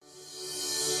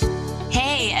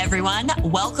everyone.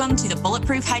 Welcome to the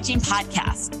Bulletproof Hygiene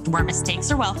Podcast, where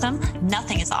mistakes are welcome,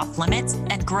 nothing is off limits,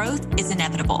 and growth is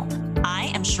inevitable.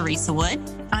 I am Sharisa Wood.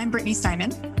 I'm Brittany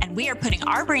Steinman. And we are putting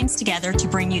our brains together to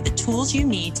bring you the tools you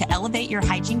need to elevate your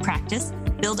hygiene practice,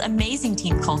 build amazing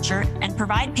team culture, and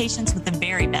provide patients with the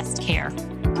very best care.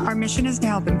 Our mission is to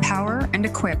help empower and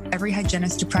equip every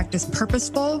hygienist to practice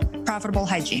purposeful, profitable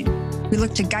hygiene. We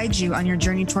look to guide you on your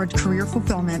journey toward career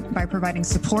fulfillment by providing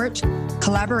support,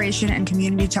 collaboration, and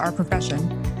community to our profession.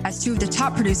 As two of the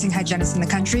top producing hygienists in the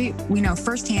country, we know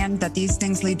firsthand that these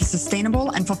things lead to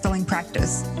sustainable and fulfilling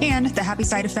practice and the happy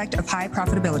side effect of high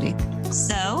profitability.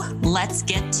 So let's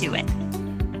get to it.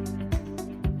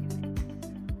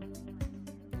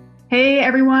 Hey,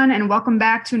 everyone, and welcome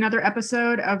back to another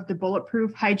episode of the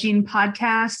Bulletproof Hygiene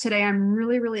Podcast. Today, I'm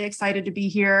really excited to be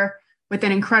here with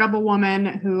an incredible woman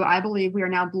who I believe we are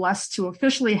now blessed to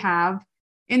officially have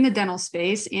in the dental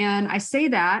space. And I say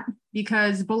that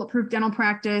because Bulletproof Dental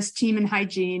Practice Team and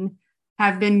Hygiene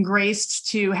have been graced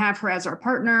to have her as our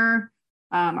partner,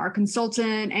 our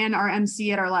consultant, and our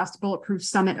MC at our last Bulletproof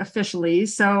Summit officially.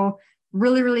 So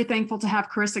really thankful to have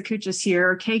Carissa Kuchis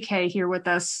here, KK, here with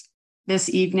us this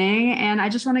evening. And I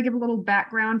just want to give a little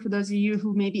background for those of you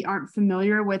who maybe aren't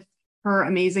familiar with her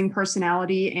amazing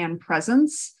personality and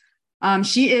presence.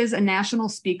 She is a national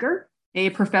speaker,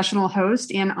 a professional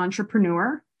host, and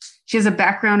entrepreneur. She has a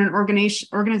background in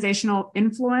organizational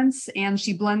influence, and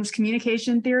she blends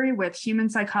communication theory with human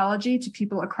psychology to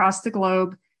people across the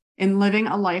globe in living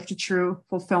a life to true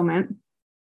fulfillment.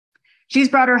 She's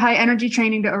brought her high energy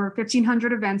training to over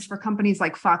 1,500 events for companies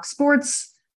like Fox Sports,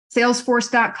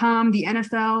 Salesforce.com, the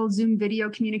NFL, Zoom Video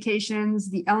Communications,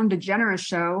 the Ellen DeGeneres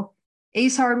Show,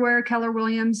 Ace Hardware, Keller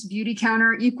Williams, Beauty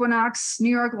Counter, Equinox, New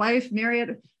York Life,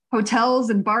 Marriott Hotels,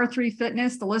 and Bar3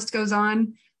 Fitness. The list goes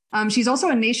on. She's also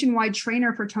a nationwide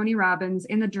trainer for Tony Robbins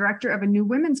and the director of a new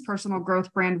women's personal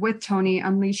growth brand with Tony,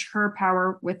 Unleash Her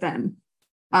Power Within.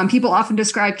 People often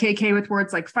describe KK with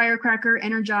words like firecracker,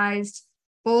 energized,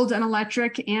 bold, and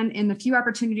electric. And in the few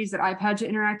opportunities that I've had to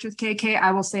interact with KK,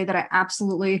 I will say that I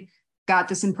absolutely got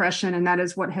this impression, and that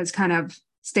is what has kind of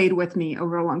stayed with me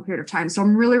over a long period of time. So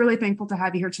I'm really thankful to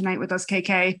have you here tonight with us,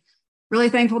 KK. Really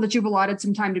thankful that you've allotted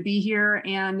some time to be here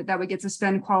and that we get to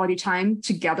spend quality time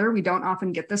together. We don't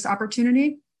often get this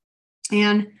opportunity.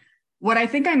 And what I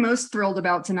think I'm most thrilled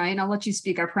about tonight, and I'll let you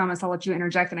speak, I promise I'll let you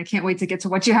interject, and I can't wait to get to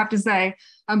what you have to say.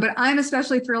 But I'm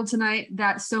especially thrilled tonight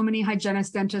that so many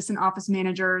hygienists, dentists, and office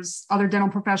managers, other dental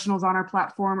professionals on our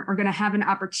platform are going to have an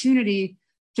opportunity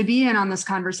to be in on this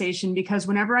conversation, because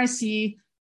whenever I see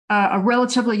a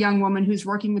relatively young woman who's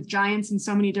working with giants in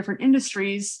so many different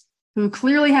industries, who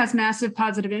clearly has massive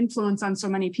positive influence on so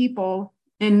many people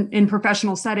in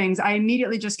professional settings, I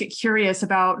immediately just get curious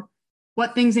about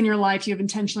what things in your life you have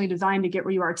intentionally designed to get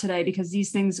where you are today, because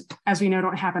these things, as we know,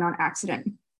 don't happen on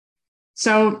accident.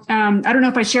 So I don't know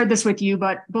if I shared this with you,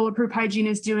 but Bulletproof Hygiene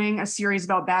is doing a series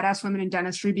about badass women in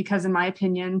dentistry because, in my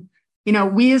opinion,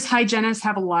 we as hygienists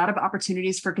have a lot of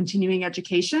opportunities for continuing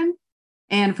education.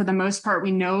 And for the most part,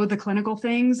 we know the clinical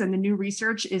things, and the new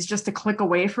research is just a click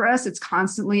away for us. It's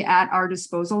constantly at our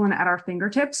disposal and at our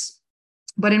fingertips.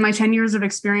 But in my 10 years of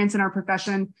experience in our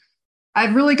profession,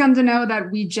 I've really come to know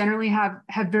that we generally have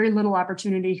very little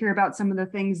opportunity to hear about some of the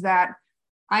things that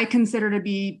I consider to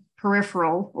be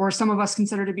peripheral, or some of us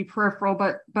consider to be peripheral,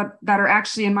 but that are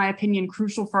actually, in my opinion,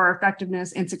 crucial for our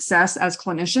effectiveness and success as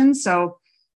clinicians. So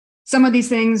some of these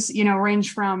things,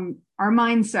 range from our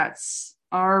mindsets,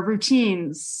 our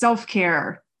routines,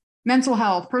 self-care, mental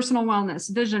health, personal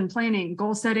wellness, vision, planning,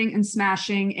 goal setting, and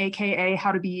smashing, AKA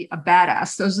how to be a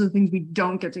badass. Those are the things we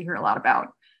don't get to hear a lot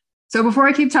about. So before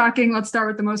I keep talking, let's start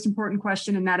with the most important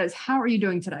question, and that is, how are you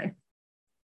doing today?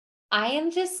 I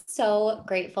am just so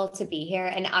grateful to be here.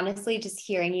 And honestly, just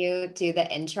hearing you do the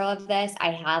intro of this,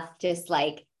 I have just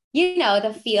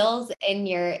the feels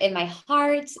in my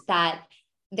heart that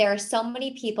there are so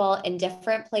many people in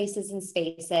different places and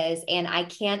spaces, and I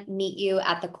can't meet you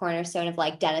at the cornerstone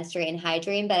of dentistry and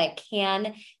hygiene, but I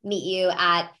can meet you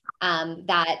at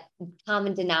that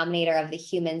common denominator of the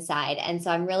human side. And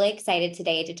so I'm really excited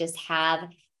today to just have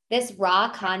this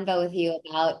raw convo with you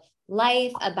about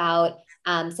life, about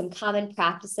some common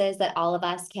practices that all of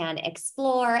us can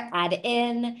explore, add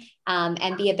in,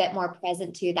 and be a bit more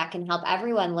present to, that can help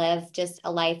everyone live just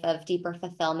a life of deeper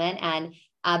fulfillment and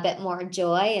a bit more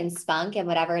joy and spunk and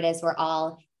whatever it is we're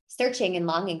all searching and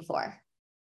longing for.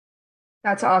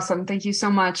 That's awesome. Thank you so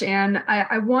much. And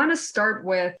I want to start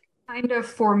with kind of,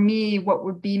 for me, what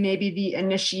would be maybe the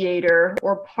initiator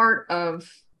or part of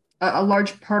a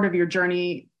large part of your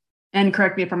journey, and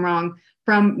correct me if I'm wrong,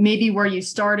 from maybe where you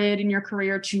started in your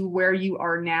career to where you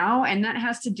are now. And that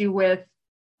has to do with,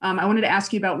 I wanted to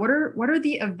ask you about what are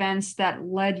the events that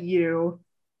led you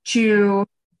to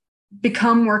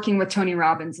become working with Tony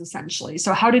Robbins, essentially?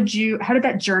 So how did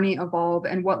that journey evolve,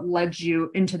 and what led you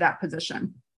into that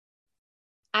position?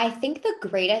 I think the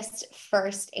greatest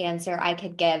first answer I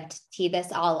could give to tee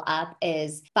this all up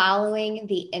is following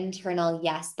the internal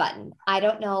yes button. I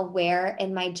don't know where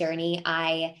in my journey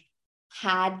I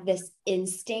had this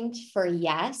instinct for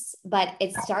yes, but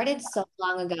it started so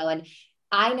long ago. And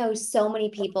I know so many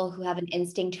people who have an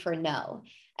instinct for no.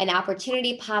 An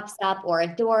opportunity pops up, or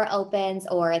a door opens,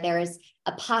 or there's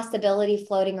a possibility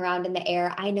floating around in the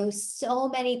air. I know so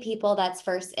many people that's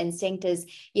first instinct is,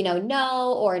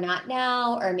 no, or not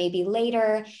now, or maybe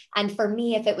later. And for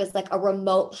me, if it was like a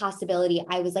remote possibility,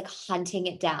 I was like hunting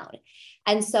it down.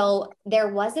 And so there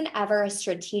wasn't ever a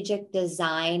strategic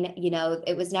design,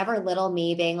 it was never little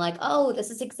me being like, oh,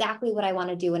 this is exactly what I want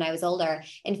to do when I was older.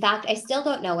 In fact, I still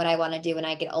don't know what I want to do when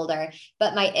I get older,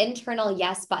 but my internal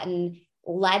yes button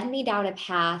led me down a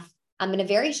path in a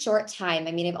very short time.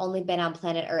 I mean, I've only been on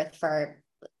planet Earth for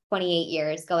 28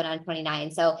 years, going on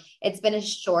 29. So it's been a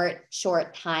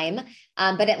short time,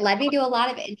 but it led me to a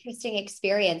lot of interesting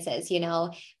experiences.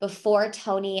 Before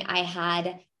Tony, I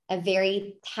had a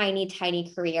very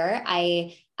tiny career.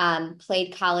 I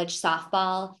played college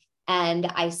softball, and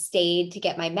I stayed to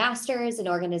get my master's in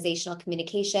organizational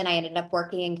communication. I ended up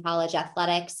working in college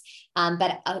athletics,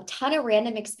 but a ton of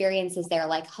random experiences there,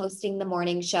 like hosting the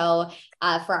morning show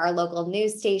for our local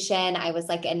news station. I was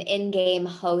like an in-game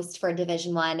host for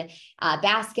Division I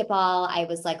basketball. I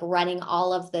was like running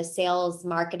all of the sales,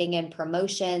 marketing, and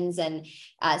promotions and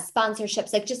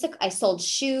sponsorships. I sold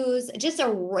shoes, just a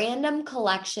random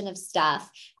collection of stuff.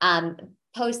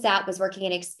 Post that was working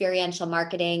in experiential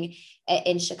marketing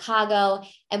in Chicago.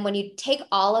 And when you take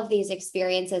all of these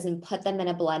experiences and put them in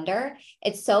a blender,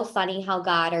 it's so funny how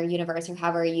God or universe or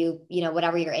however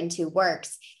whatever you're into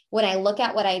works. When I look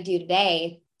at what I do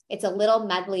today, it's a little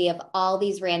medley of all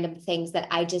these random things that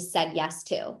I just said yes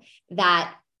to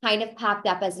that kind of popped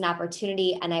up as an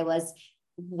opportunity. And I was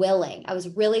willing. I was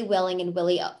really willing and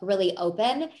really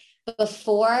open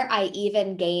before I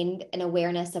even gained an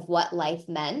awareness of what life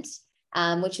meant.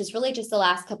 Which was really just the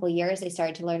last couple of years I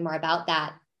started to learn more about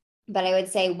that. But I would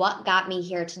say what got me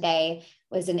here today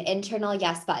was an internal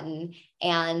yes button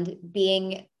and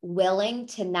being willing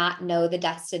to not know the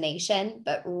destination,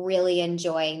 but really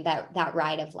enjoying that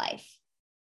ride of life.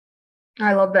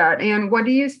 I love that. And what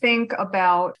do you think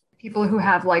about people who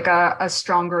have like a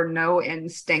stronger no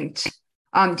instinct?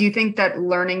 Do you think that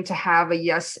learning to have a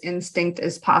yes instinct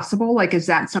is possible? Like, is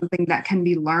that something that can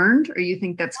be learned, or you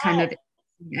think that's kind of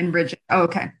and Bridget? Oh,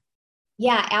 okay.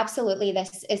 Yeah, absolutely.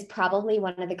 This is probably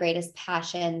one of the greatest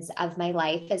passions of my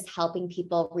life, is helping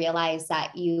people realize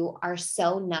that you are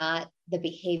so not the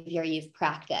behavior you've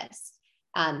practiced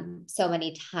so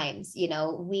many times.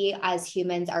 We as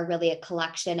humans are really a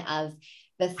collection of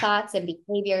the thoughts and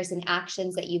behaviors and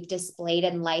actions that you've displayed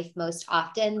in life most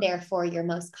often. Therefore, you're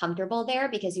most comfortable there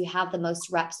because you have the most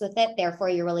reps with it. Therefore,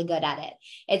 you're really good at it.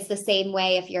 It's the same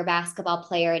way if you're a basketball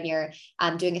player and you're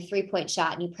doing a 3-point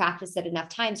shot and you practice it enough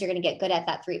times, you're going to get good at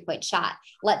that 3-point shot.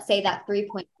 Let's say that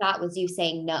 3-point shot was you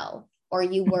saying no, or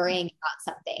you worrying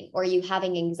about something, or you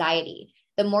having anxiety.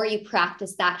 The more you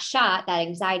practice that shot, that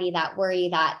anxiety, that worry,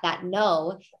 that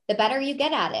no, the better you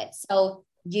get at it. So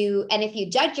and if you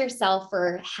judge yourself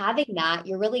for having that,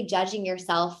 you're really judging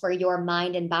yourself for your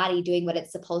mind and body doing what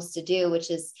it's supposed to do, which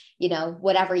is,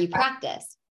 whatever you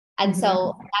practice. And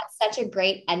so that's such a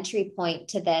great entry point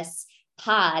to this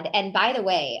pod. And by the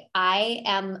way, I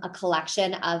am a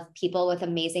collection of people with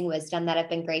amazing wisdom that have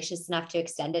been gracious enough to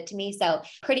extend it to me. So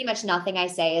pretty much nothing I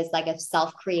say is like a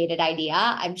self-created idea.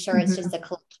 I'm sure it's just a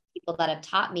collection of people that have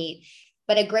taught me.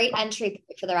 But a great entry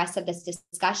point for the rest of this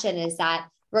discussion is that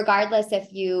regardless if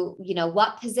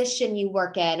what position you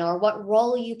work in or what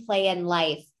role you play in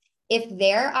life, if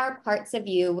there are parts of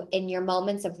you in your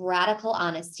moments of radical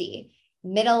honesty,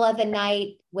 middle of the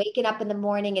night, waking up in the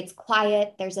morning, it's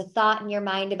quiet, there's a thought in your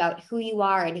mind about who you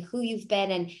are and who you've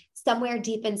been, and somewhere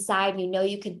deep inside,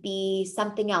 you could be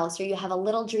something else, or you have a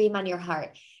little dream on your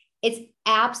heart. It's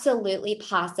absolutely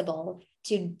possible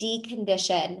to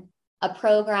decondition a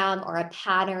program or a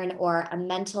pattern or a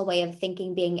mental way of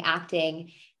thinking, being,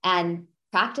 acting, and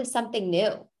practice something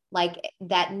new. Like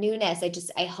that newness,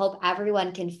 I hope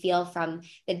everyone can feel from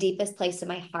the deepest place of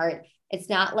my heart. It's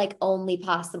not like only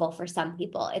possible for some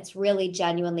people. It's really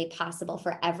genuinely possible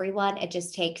for everyone. It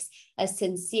just takes a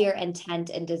sincere intent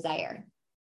and desire.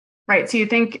 Right. So you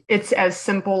think it's as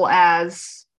simple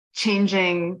as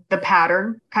changing the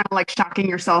pattern, kind of like shocking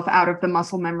yourself out of the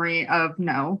muscle memory of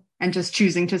no, and just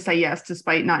choosing to say yes,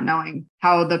 despite not knowing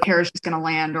how the parachute is going to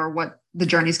land or what the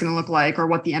journey is going to look like or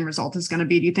what the end result is going to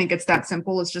be. Do you think it's that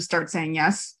simple as just start saying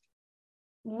yes?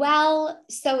 Well,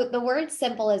 so the word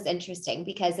simple is interesting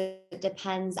because it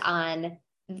depends on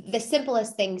the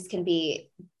simplest things can be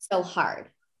so hard.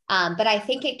 But I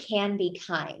think it can be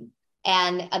kind.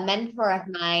 And a mentor of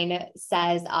mine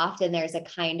says often there's a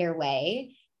kinder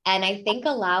way. And I think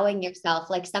allowing yourself,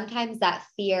 like sometimes that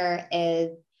fear is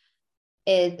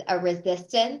a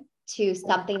resistance to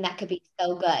something that could be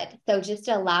so good. So just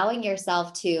allowing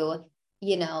yourself to,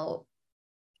 you know,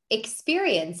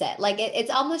 experience it. Like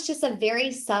it's almost just a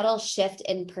very subtle shift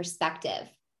in perspective.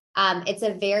 It's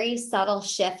a very subtle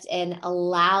shift in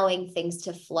allowing things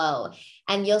to flow.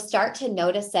 And you'll start to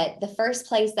notice that the first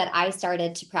place that I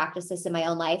started to practice this in my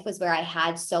own life was where I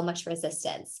had so much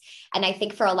resistance. And I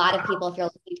think for a lot of people, if you're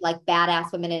looking to like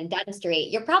badass women in dentistry,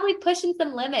 you're probably pushing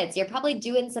some limits. You're probably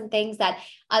doing some things that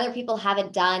other people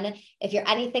haven't done. If you're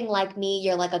anything like me,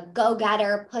 you're like a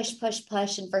go-getter, push, push,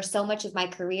 push. And for so much of my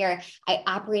career, I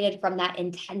operated from that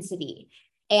intensity.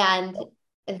 And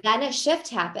then a shift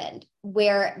happened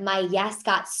where my yes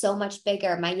got so much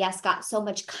bigger. My yes got so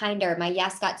much kinder. My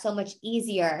yes got so much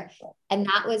easier. And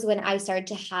that was when I started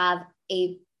to have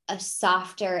a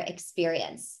softer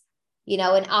experience. You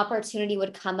know, an opportunity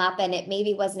would come up and it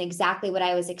maybe wasn't exactly what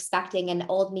I was expecting, and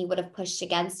old me would have pushed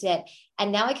against it.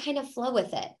 And now I kind of flow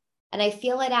with it and I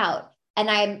feel it out.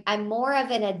 And I'm more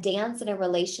of in a dance and a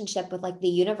relationship with like the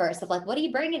universe of like, what are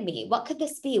you bringing me? What could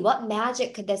this be? What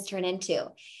magic could this turn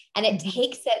into? And it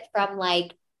takes it from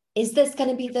like, is this going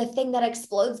to be the thing that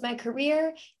explodes my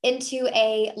career, into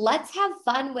a, let's have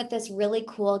fun with this really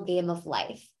cool game of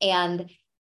life and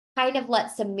kind of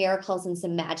let some miracles and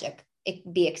some magic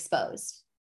be exposed.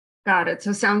 Got it.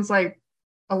 So it sounds like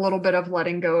a little bit of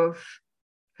letting go of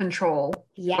control.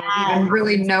 Yeah. And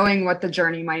really knowing what the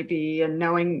journey might be and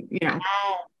knowing, you know,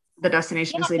 the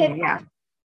destination is leading. Yeah.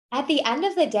 At the end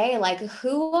of the day, like,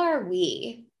 who are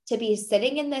we to be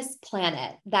sitting in this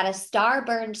planet that a star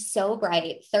burned so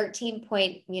bright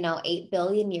 13.8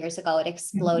 billion years ago, it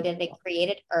exploded, it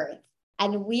created Earth.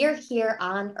 And we're here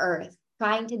on Earth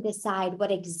trying to decide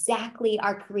what exactly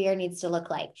our career needs to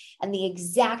look like and the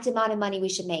exact amount of money we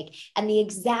should make and the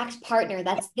exact partner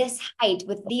that's this height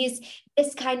with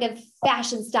this kind of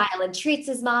fashion style and treats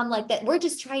his mom like that. We're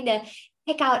just trying to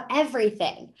pick out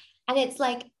everything. And it's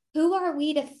like, who are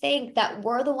we to think that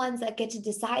we're the ones that get to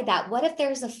decide that? What if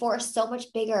there's a force so much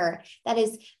bigger that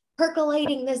is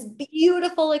percolating this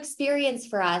beautiful experience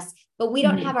for us, but we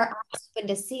don't have our eyes open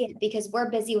to see it because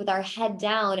we're busy with our head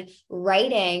down,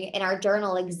 writing in our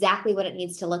journal exactly what it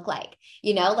needs to look like,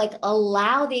 you know, like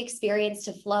allow the experience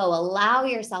to flow, allow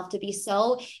yourself to be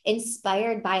so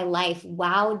inspired by life,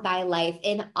 wowed by life,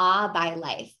 in awe by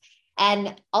life.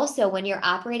 And also when you're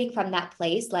operating from that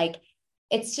place, like,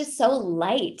 it's just so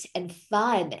light and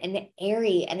fun and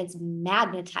airy and it's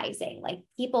magnetizing. Like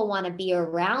people want to be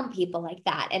around people like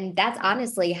that. And that's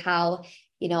honestly how,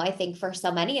 you know, I think for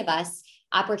so many of us,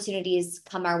 opportunities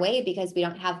come our way because we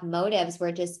don't have motives.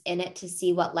 We're just in it to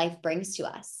see what life brings to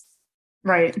us.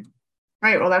 Right.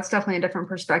 Right. Well, that's definitely a different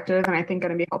perspective. And I think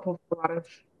going to be helpful for a lot of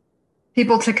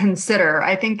people to consider.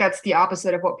 I think that's the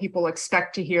opposite of what people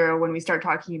expect to hear when we start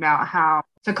talking about how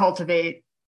to cultivate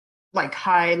like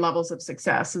high levels of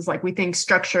success. Is like, we think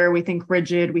structure, we think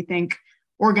rigid, we think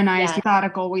organized,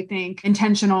 methodical, we think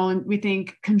intentional, and we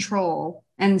think control.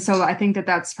 And so I think that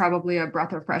that's probably a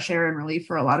breath of fresh air and relief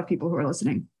for a lot of people who are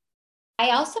listening.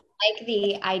 I also like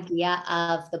the idea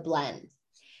of the blend.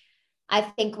 I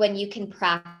think when you can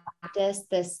practice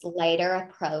this lighter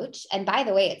approach, and by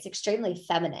the way, it's extremely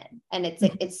feminine and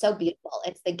it's so beautiful.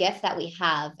 It's the gift that we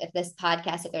have. If this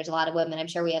podcast, if there's a lot of women, I'm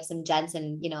sure we have some gents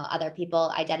and, you know, other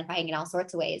people identifying in all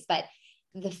sorts of ways, but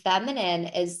the feminine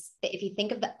is, if you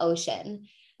think of the ocean,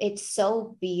 it's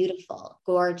so beautiful,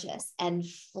 gorgeous, and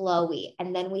flowy.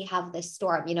 And then we have this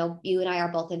storm, you know, you and I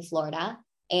are both in Florida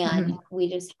and we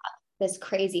just have this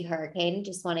crazy hurricane.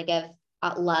 Just want to give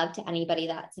love to anybody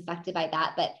that's affected by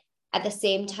that. But at the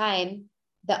same time,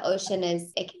 the ocean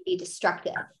it can be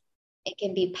destructive. It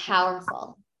can be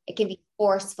powerful. It can be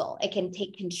forceful. It can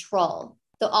take control.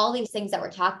 So all these things that we're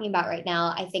talking about right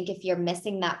now, I think if you're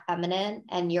missing that feminine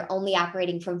and you're only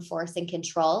operating from force and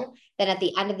control, then at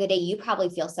the end of the day, you probably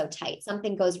feel so tight.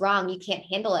 Something goes wrong. You can't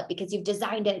handle it because you've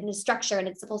designed it in a structure and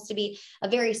it's supposed to be a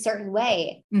very certain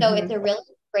way. So it's a really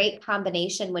great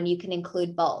combination when you can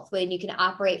include both, when you can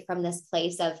operate from this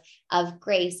place of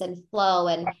grace and flow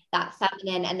and that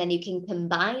feminine, and then you can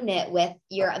combine it with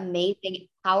your amazing,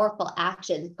 powerful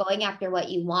actions, going after what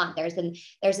you want. There's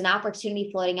an opportunity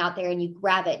floating out there, and you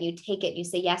grab it and you take it and you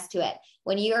say yes to it.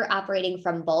 When you're operating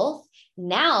from both,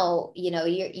 now,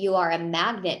 you are a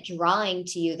magnet drawing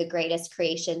to you the greatest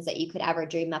creations that you could ever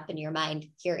dream up in your mind,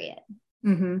 period.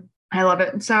 Mm-hmm. I love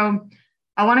it. So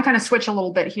I want to kind of switch a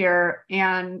little bit here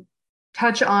and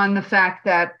touch on the fact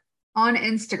that on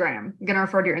Instagram, I'm going to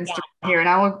refer to your Instagram here, and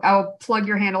I will plug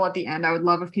your handle at the end. I would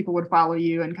love if people would follow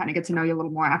you and kind of get to know you a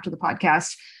little more after the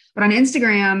podcast. But on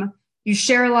Instagram, you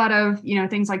share a lot of,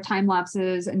 things like time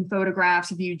lapses and photographs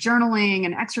of you journaling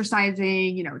and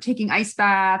exercising, taking ice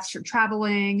baths, you're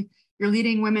traveling, you're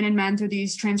leading women and men through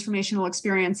these transformational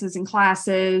experiences and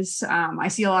classes. I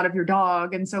see a lot of your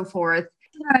dog and so forth.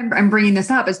 I'm bringing this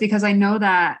up is because I know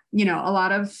that, a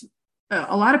lot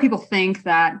of people think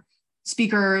that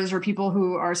speakers or people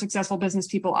who are successful business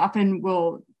people often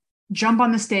will jump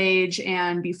on the stage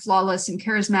and be flawless and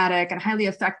charismatic and highly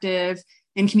effective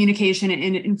in communication and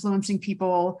in influencing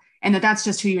people, and that's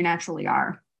just who you naturally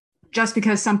are. Just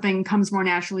because something comes more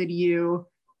naturally to you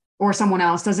or someone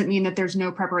else doesn't mean that there's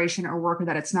no preparation or work or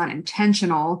that it's not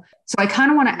intentional. So I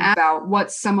kind of want to ask about what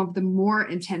some of the more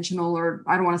intentional, or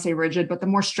I don't want to say rigid, but the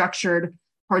more structured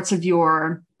parts of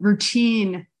your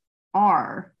routine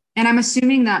are. And I'm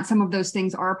assuming that some of those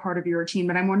things are part of your routine,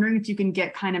 but I'm wondering if you can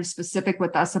get kind of specific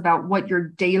with us about what your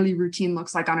daily routine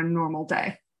looks like on a normal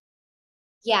day.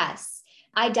 Yes.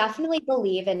 I definitely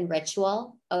believe in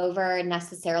ritual over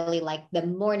necessarily like the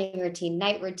morning routine,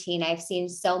 night routine. I've seen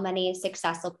so many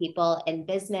successful people in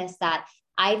business that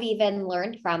I've even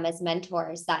learned from as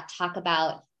mentors that talk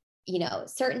about,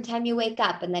 certain time you wake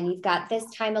up and then you've got this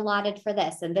time allotted for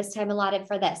this and this time allotted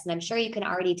for this. And I'm sure you can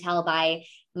already tell by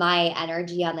my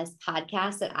energy on this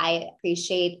podcast that I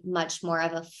appreciate much more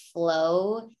of a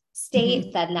flow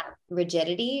state than that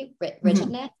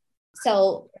rigidness.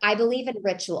 So I believe in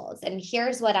rituals, and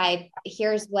here's what I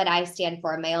stand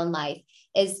for in my own life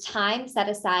is time set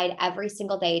aside every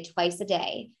single day, twice a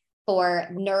day, for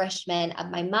nourishment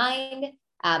of my mind,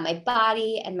 my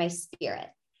body, and my spirit.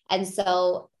 And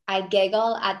so I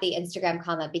giggle at the Instagram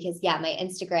comment because my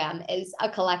Instagram is a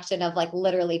collection of like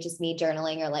literally just me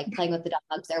journaling or like playing with the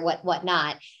dogs or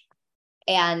whatnot.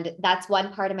 And that's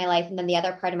one part of my life. And then the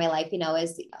other part of my life,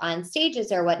 is on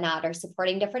stages or whatnot, or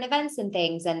supporting different events and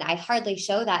things. And I hardly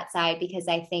show that side because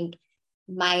I think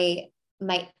my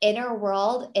inner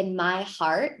world in my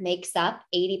heart makes up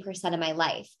 80% of my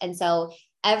life. And so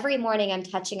every morning I'm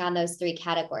touching on those three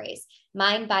categories: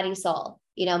 mind, body, soul.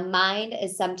 Mind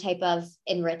is some type of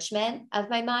enrichment of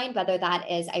my mind, whether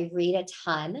that is I read a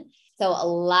ton. So a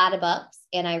lot of books,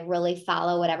 and I really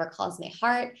follow whatever calls my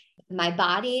heart. My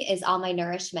body is all my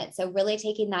nourishment. So really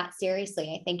taking that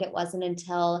seriously. I think it wasn't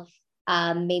until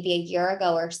maybe a year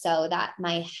ago or so that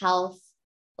my health,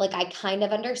 like I kind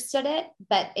of understood it,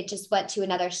 but it just went to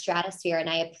another stratosphere. And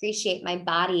I appreciate my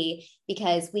body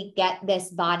because we get this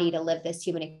body to live this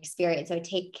human experience. So I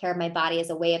take care of my body as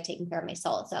a way of taking care of my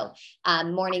soul. So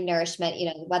morning nourishment,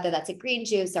 whether that's a green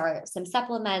juice or some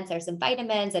supplements or some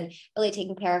vitamins, and really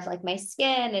taking care of like my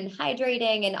skin and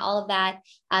hydrating and all of that.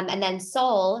 And then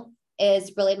soul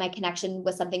is really my connection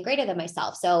with something greater than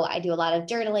myself. So I do a lot of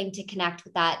journaling to connect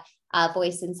with that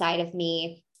voice inside of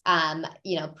me.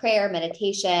 Prayer,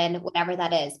 meditation, whatever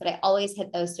that is, but I always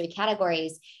hit those three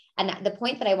categories. And the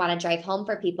point that I want to drive home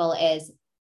for people is,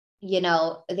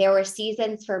 there were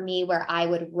seasons for me where I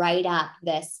would write up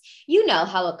this,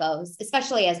 how it goes,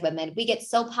 especially as women, we get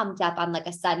so pumped up on like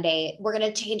a Sunday, we're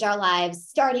going to change our lives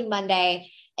starting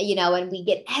Monday, and we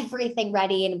get everything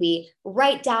ready and we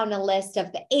write down a list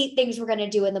of the 8 things we're going to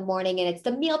do in the morning. And it's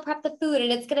the meal prep, the food,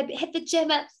 and it's going to hit the gym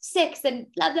at 6 and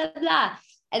blah, blah, blah.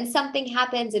 And something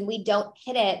happens and we don't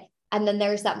hit it. And then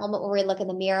there's that moment where we look in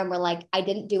the mirror and we're like, I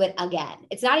didn't do it again.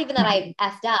 It's not even that I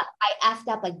effed up. I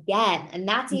effed up again. And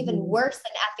that's even worse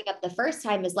than effing up the first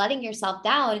time, is letting yourself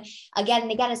down again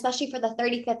and again, especially for the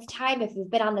 35th time, if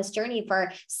you've been on this journey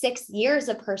for 6 years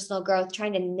of personal growth,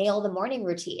 trying to nail the morning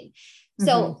routine.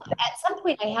 So at some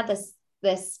point I had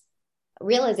this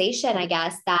realization, I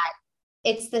guess, that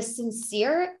it's the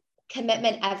sincere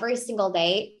commitment every single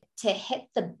day to hit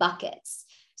the buckets.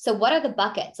 So what are the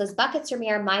buckets? Those buckets for me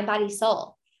are mind, body,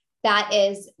 soul. That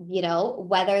is,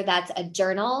 whether that's a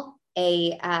journal,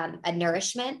 a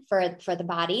nourishment for the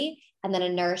body, and then a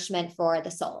nourishment for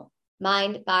the soul.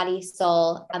 Mind, body,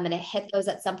 soul. I'm going to hit those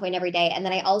at some point every day. And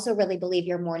then I also really believe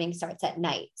your morning starts at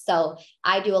night. So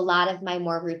I do a lot of my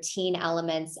more routine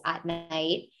elements at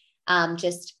night,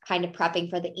 just kind of prepping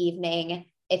for the evening.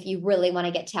 if you really want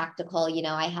to get tactical,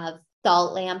 I have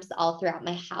salt lamps all throughout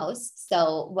my house.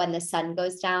 So when the sun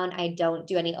goes down, I don't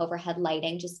do any overhead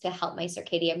lighting just to help my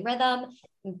circadian rhythm.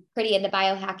 I'm pretty into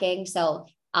biohacking. So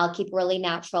I'll keep really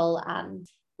natural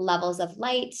levels of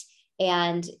light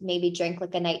and maybe drink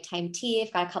like a nighttime tea.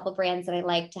 I've got a couple brands that I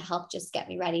like to help just get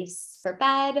me ready for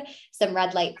bed, some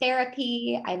red light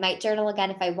therapy. I might journal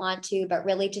again if I want to, but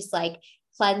really just like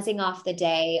cleansing off the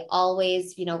day,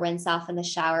 always, rinse off in the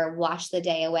shower, wash the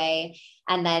day away.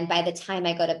 And then by the time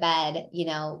I go to bed,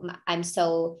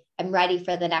 I'm ready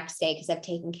for the next day because I've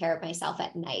taken care of myself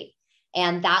at night.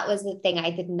 And that was the thing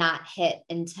I did not hit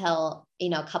until,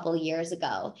 a couple of years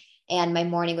ago. And my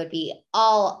morning would be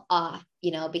all off,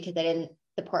 because I didn't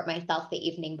support myself the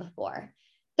evening before.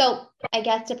 So I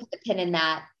guess to put a pin in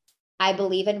that, I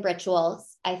believe in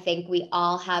rituals. I think we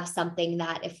all have something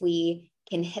that if we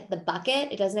can hit the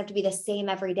bucket, it doesn't have to be the same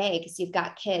every day because you've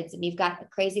got kids and you've got a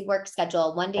crazy work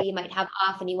schedule. One day you might have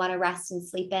off and you want to rest and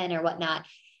sleep in or whatnot.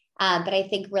 But I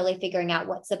think really figuring out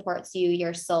what supports you,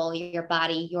 your soul, your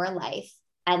body, your life,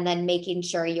 and then making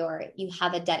sure you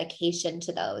have a dedication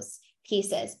to those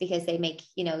pieces because they make,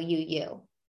 you.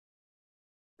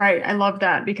 Right. I love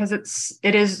that because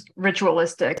it is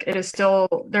ritualistic. There's still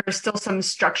some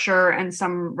structure and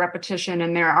some repetition,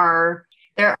 and there are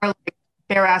like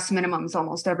bare ass minimums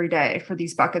almost every day for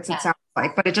these buckets, it sounds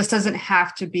like, but it just doesn't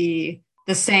have to be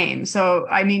the same. So,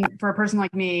 I mean, for a person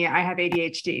like me, I have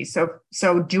ADHD.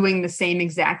 So doing the same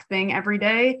exact thing every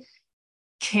day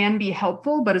can be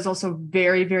helpful, but is also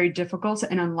very, very difficult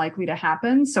and unlikely to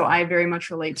happen. So I very much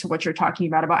relate to what you're talking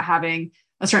about having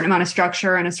a certain amount of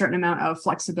structure and a certain amount of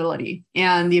flexibility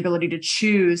and the ability to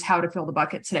choose how to fill the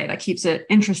bucket today. That keeps it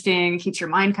interesting, keeps your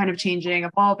mind kind of changing,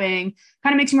 evolving,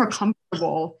 kind of makes you more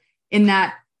comfortable in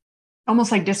that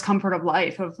almost like discomfort of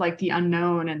life, of like the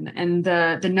unknown and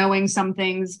the knowing some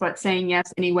things, but saying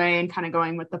yes anyway and kind of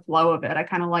going with the flow of it. I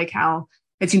kind of like how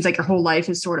it seems like your whole life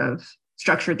is sort of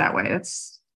structured that way.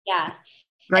 That's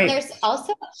great. And there's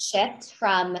also a shift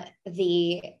from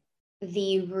the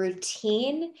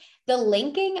routine, the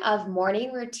linking of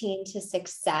morning routine to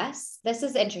success. This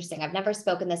is interesting. I've never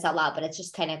spoken this out loud, but it's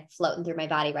just kind of floating through my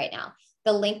body right now.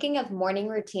 The linking of morning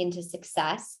routine to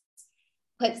success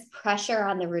puts pressure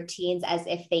on the routines as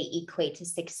if they equate to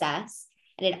success.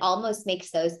 And it almost makes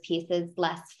those pieces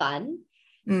less fun,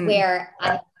 where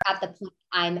I'm at the point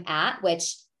I'm at,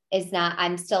 which is not,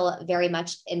 I'm still very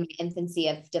much in my infancy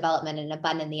of development and a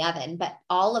bun in the oven, but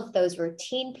all of those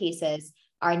routine pieces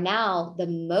are now the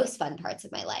most fun parts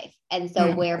of my life. And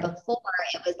so where before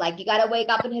it was like, you got to wake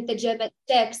up and hit the gym at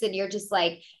 6 and you're just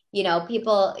like,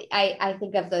 people, I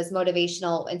think of those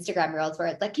motivational Instagram reels where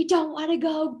it's like, you don't want to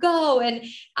go. And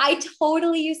I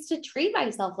totally used to treat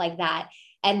myself like that.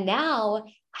 And now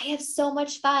I have so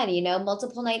much fun,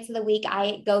 multiple nights of the week.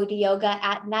 I go to yoga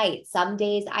at night. Some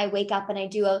days I wake up and I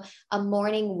do a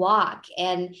morning walk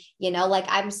and,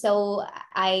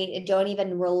 I don't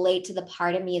even relate to the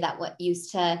part of me that what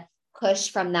used to push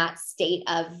from that state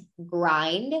of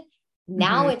grind.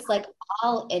 Now it's like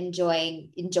all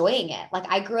enjoying it. Like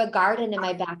I grew a garden in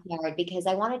my backyard because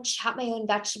I want to chop my own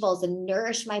vegetables and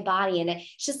nourish my body. And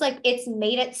it's just like, it's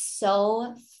made it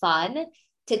so fun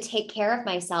to take care of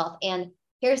myself. And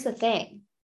here's the thing,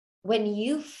 when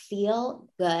you feel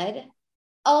good,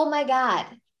 oh my God,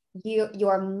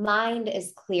 your mind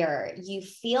is clearer. You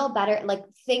feel better. Like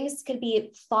things could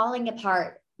be falling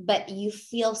apart, but you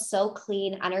feel so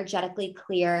clean, energetically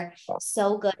clear,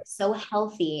 so good, so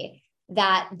healthy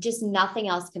that just nothing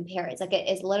else compares. Like it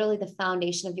is literally the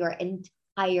foundation of your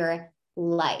entire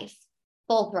life,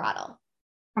 full throttle.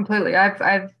 Completely.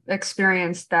 I've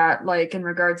experienced that, like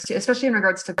especially in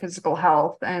regards to physical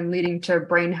health and leading to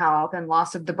brain health and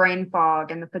loss of the brain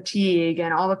fog and the fatigue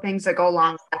and all the things that go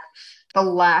along with the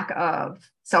lack of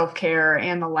self-care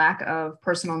and the lack of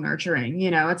personal nurturing.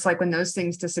 It's like when those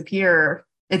things disappear,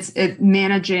 it's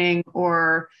managing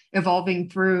or evolving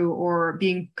through or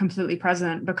being completely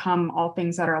present become all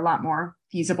things that are a lot more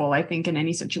feasible, I think, in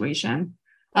any situation.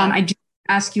 I do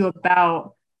ask you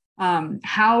about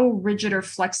how rigid or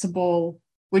flexible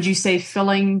would you say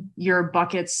filling your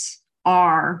buckets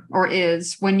are or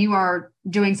is when you are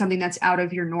doing something that's out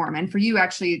of your norm? And for you,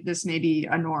 actually, this may be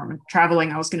a norm,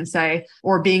 traveling, I was going to say,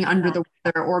 or being under the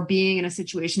weather or being in a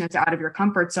situation that's out of your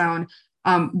comfort zone.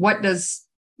 What does,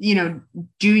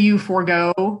 do you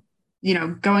forego,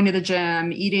 going to the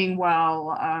gym, eating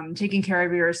well, taking care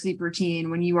of your sleep routine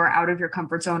when you are out of your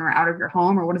comfort zone or out of your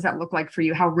home? Or what does that look like for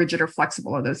you? How rigid or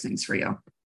flexible are those things for you?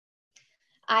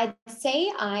 I'd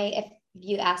say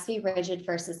you ask me rigid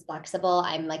versus flexible,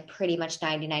 I'm like pretty much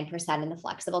 99% in the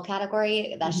flexible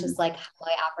category. That's just like how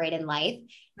I operate in life.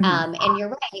 And you're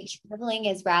right, traveling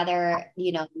is rather,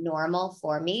 normal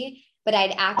for me, but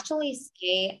I'd actually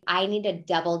say I need to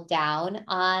double down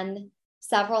on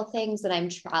several things when I'm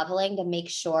traveling to make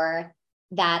sure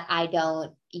that I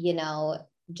don't,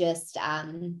 just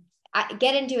I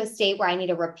get into a state where I need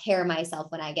to repair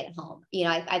myself when I get home.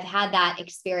 I've had that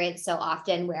experience so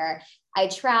often where I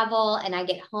travel and I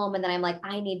get home and then I'm like,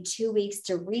 I need 2 weeks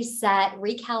to reset,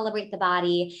 recalibrate the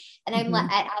body. And I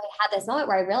had this moment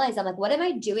where I realized I'm like, what am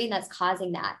I doing that's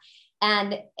causing that?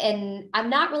 And I'm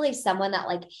not really someone that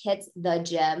like hits the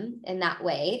gym in that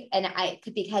way. And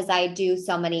because I do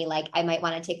so many, like I might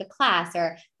want to take a class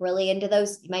or really into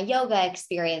my yoga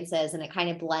experiences, and it kind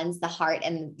of blends the heart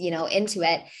and, into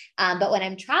it. But when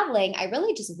I'm traveling, I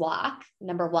really just walk,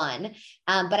 number one.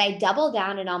 But I double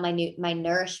down in all my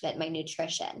nourishment, my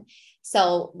nutrition.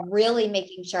 So really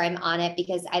making sure I'm on it,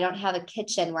 because I don't have a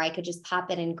kitchen where I could just pop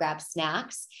in and grab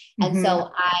snacks. And so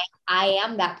I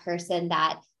am that person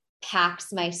that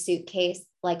packs my suitcase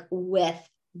like with,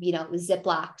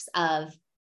 Ziplocs of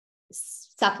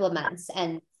supplements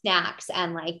and snacks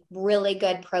and like really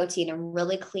good protein and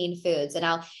really clean foods.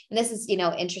 And this is,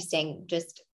 interesting,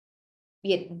 just,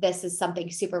 this is something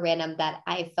super random that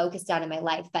I focused on in my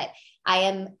life, but I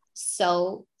am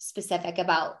so specific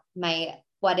about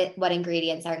what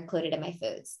ingredients are included in my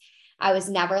foods. I was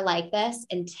never like this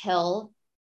until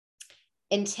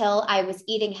I was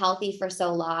eating healthy for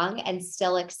so long and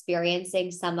still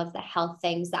experiencing some of the health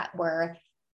things that were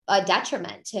a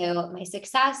detriment to my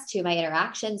success, to my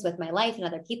interactions with my life and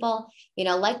other people,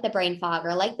 like the brain fog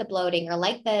or like the bloating or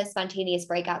like the spontaneous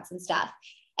breakouts and stuff.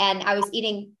 And I was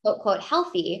eating quote, quote,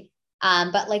 healthy,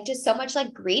 but like just so much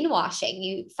like greenwashing.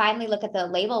 You finally look at the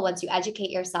label once you educate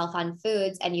yourself on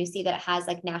foods and you see that it has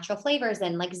like natural flavors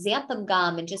and like xanthan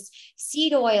gum and just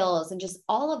seed oils and just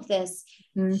all of this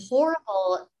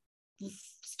horrible,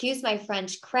 excuse my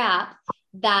French, crap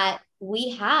that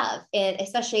we have,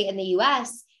 especially in the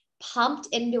US, pumped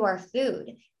into our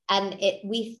food. And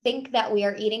we think that we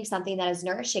are eating something that is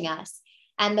nourishing us.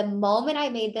 And the moment I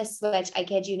made this switch, I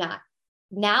kid you not,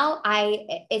 now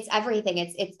it's everything.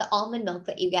 It's the almond milk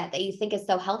that you get that you think is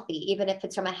so healthy. Even if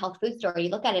it's from a health food store, you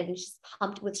look at it and it's just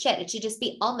pumped with shit. It should just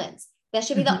be almonds. That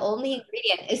should be the only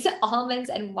ingredient is almonds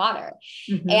and water.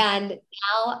 And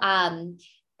now,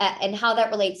 and how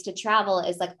that relates to travel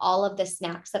is like all of the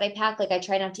snacks that I pack. Like I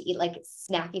try not to eat like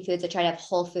snacky foods. I try to have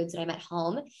whole foods when I'm at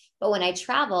home. But when I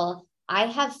travel, I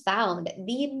have found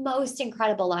the most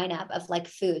incredible lineup of like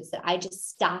foods that I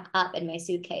just stock up in my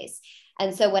suitcase.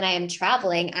 And so when I am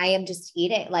traveling, I am just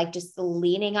eating, like just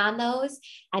leaning on those,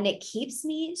 and it keeps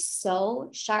me so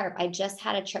sharp. I just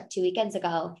had a trip 2 weekends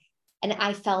ago and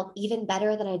I felt even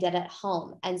better than I did at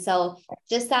home. And so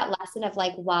just that lesson of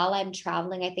like, while I'm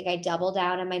traveling, I think I double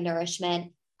down on my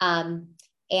nourishment.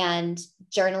 And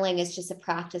journaling is just a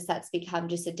practice that's become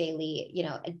just a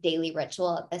daily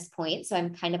ritual at this point. So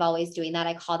I'm kind of always doing that.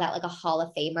 I call that like a Hall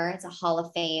of Famer. It's a Hall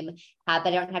of Fame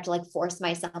habit. I don't have to like force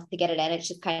myself to get it in. It's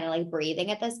just kind of like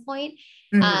breathing at this point.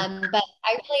 But I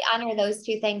really honor those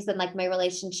two things, and like my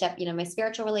relationship, my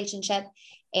spiritual relationship,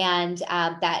 and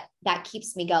that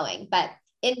keeps me going. But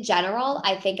in general,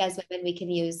 I think as women,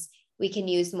 we can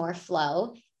use more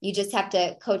flow. You just have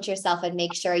to coach yourself and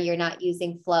make sure you're not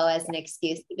using flow as an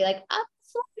excuse to be like, I'm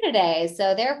flowing today,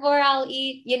 so therefore I'll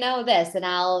eat, this, and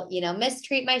I'll,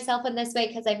 mistreat myself in this way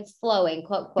because I'm flowing,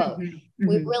 quote, quote.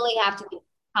 We really have to be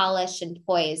polished and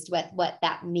poised with what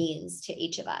that means to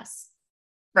each of us.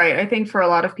 Right. I think for a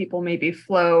lot of people, maybe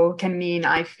flow can mean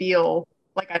I feel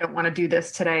like I don't want to do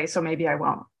this today, so maybe I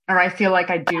won't. Or I feel like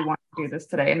I do want to do this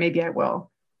today, and maybe I will.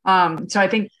 So I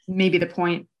think maybe the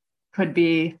point could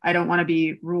be, I don't want to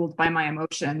be ruled by my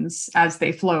emotions as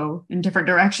they flow in different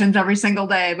directions every single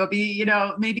day, but be,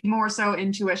 maybe more so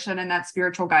intuition and that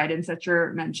spiritual guidance that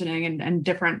you're mentioning, and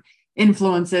different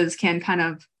influences can kind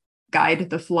of guide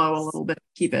the flow a little bit,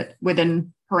 keep it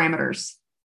within parameters.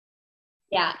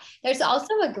 Yeah. There's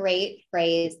also a great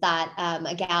phrase that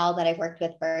a gal that I've worked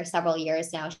with for several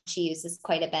years now, she uses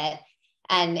quite a bit,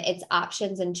 and it's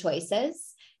options and choices.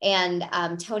 And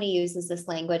Tony uses this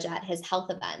language at his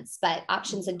health events, but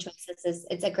options and choices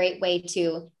it's a great way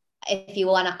to, if you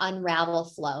want to unravel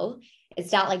flow,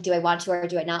 it's not like, do I want to or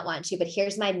do I not want to, but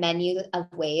here's my menu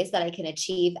of ways that I can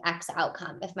achieve X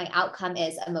outcome. If my outcome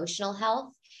is emotional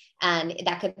health, and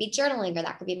that could be journaling, or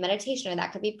that could be meditation, or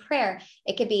that could be prayer.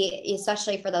 It could be,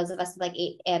 especially for those of us with like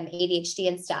ADHD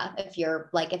and stuff,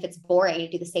 if it's boring, you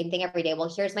do the same thing every day.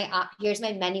 Well, here's my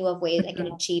menu of ways I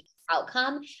can achieve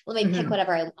outcome. Let me pick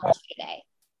whatever I want today.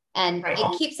 and Right.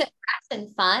 it keeps it fresh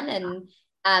and fun, and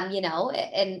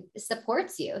and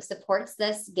supports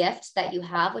this gift that you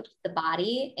have, which is the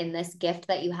body, and this gift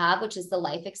that you have, which is the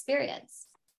life experience.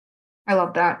 I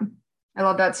love that. I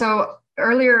love that. So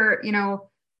earlier,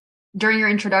 during your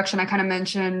introduction, I kind of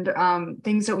mentioned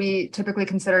things that we typically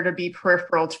consider to be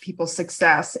peripheral to people's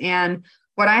success. And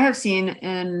what I have seen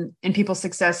in people's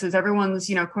success is everyone's,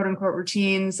 quote unquote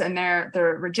routines and their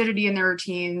rigidity in their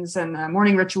routines and the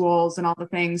morning rituals and all the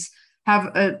things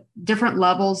have different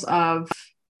levels of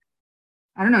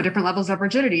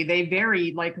rigidity. They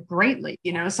vary like greatly.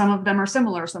 Some of them are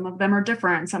similar, some of them are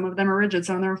different, some of them are rigid,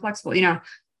 some of them are flexible.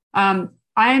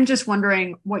 I am just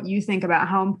wondering what you think about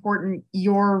how important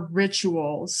your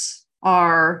rituals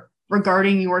are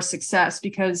regarding your success,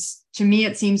 because to me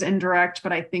it seems indirect,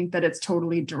 but I think that it's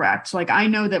totally direct. Like, I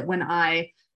know that when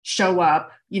I show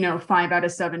up, 5 out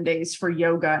of 7 days for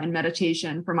yoga and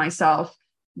meditation for myself,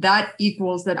 that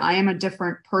equals that I am a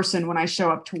different person when I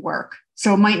show up to work.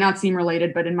 So it might not seem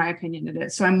related, but in my opinion, it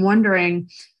is. So I'm wondering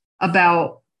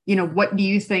about, what do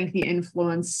you think the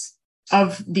influence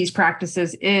of these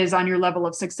practices is on your level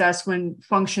of success when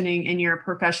functioning in your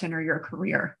profession or your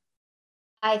career?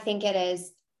 I think it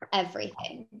is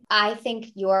everything. I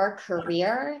think your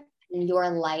career and your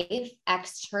life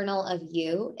external of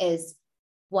you is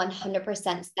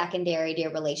 100% secondary to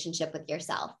your relationship with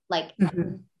yourself. Like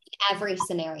every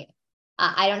scenario.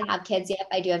 I don't have kids yet.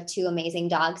 I do have 2 amazing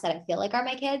dogs that I feel like are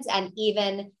my kids. And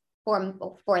even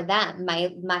for them,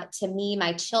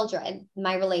 my children,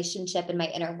 my relationship and my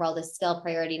inner world is still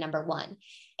priority number 1.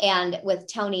 And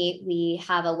with Tony, we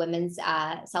have a women's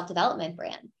self-development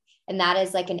brand. And that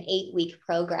is like an 8-week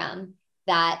program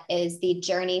that is the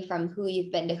journey from who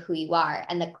you've been to who you are.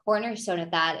 And the cornerstone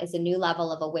of that is a new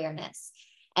level of awareness.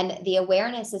 And the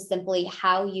awareness is simply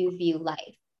how you view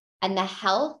life and the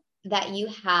health that you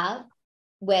have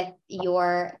with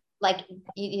your,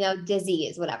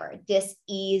 disease, whatever,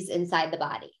 dis-ease inside the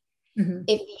body. Mm-hmm.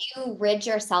 If you rid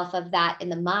yourself of that in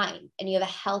the mind and you have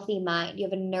a healthy mind, you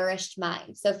have a nourished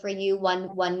mind. So for you,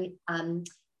 one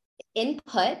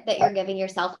input that you're giving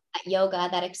yourself, that yoga,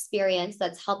 that experience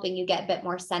that's helping you get a bit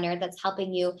more centered, that's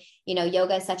helping you,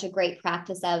 yoga is such a great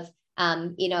practice of,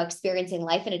 experiencing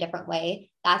life in a different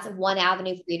way. That's one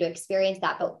avenue for you to experience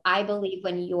that. But I believe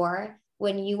when you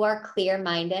are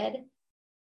clear-minded,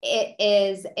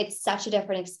 it's such a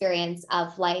different experience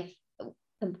of life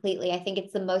completely. I think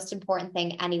it's the most important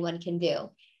thing anyone can do.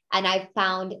 And I've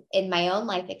found in my own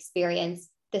life experience,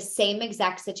 the same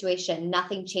exact situation,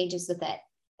 nothing changes with it.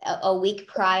 A week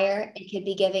prior, it could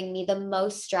be giving me the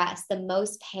most stress, the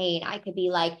most pain. I could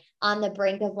be like on the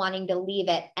brink of wanting to leave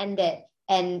it, end it.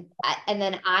 And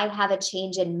then I have a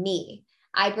change in me.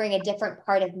 I bring a different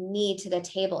part of me to the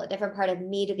table, a different part of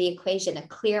me to the equation, a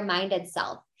clear-minded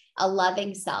self, a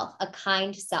loving self, a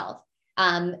kind self,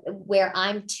 where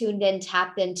I'm tuned in,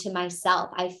 tapped into myself.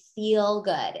 I feel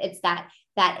good. It's that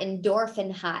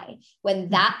endorphin high. When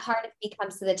that part of me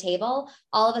comes to the table,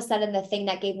 all of a sudden, the thing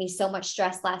that gave me so much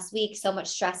stress last week, so much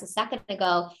stress a second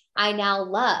ago, I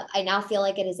now feel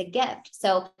like it is a gift.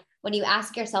 So when you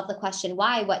ask yourself the question,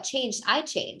 why, what changed? I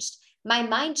changed. My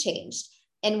mind changed.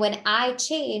 And when I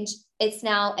change, it's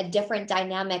now a different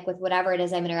dynamic with whatever it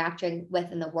is I'm interacting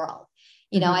with in the world.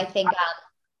 I think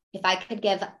if I could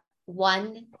give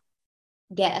one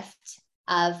gift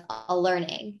of a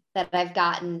learning that I've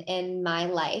gotten in my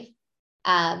life,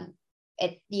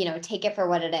 take it for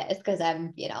what it is, because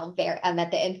I'm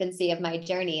at the infancy of my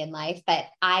journey in life, but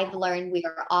I've learned we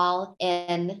are all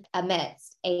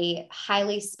amidst a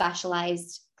highly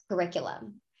specialized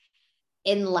curriculum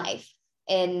in life,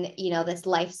 in, this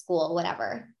life school,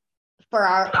 whatever, for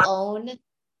our own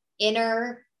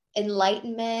inner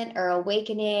enlightenment or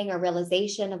awakening or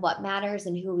realization of what matters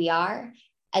and who we are.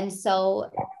 And so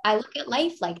I look at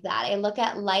life like that. I look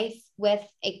at life with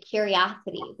a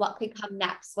curiosity. What could come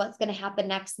next? What's going to happen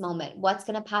next moment? What's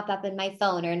going to pop up in my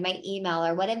phone or in my email,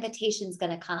 or what invitation is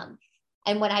going to come?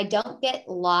 And when I don't get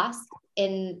lost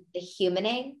in the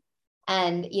humaning,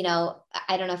 and,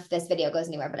 I don't know if this video goes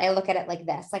anywhere, but I look at it like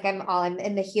this, like I'm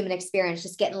in the human experience,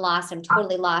 just getting lost. I'm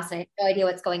totally lost and I have no idea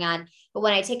what's going on. But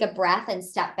when I take a breath and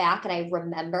step back and I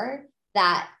remember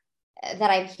that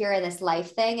I'm here in this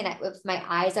life thing, and if my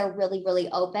eyes are really, really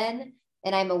open,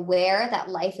 and I'm aware that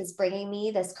life is bringing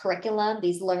me this curriculum,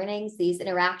 these learnings, these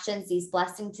interactions, these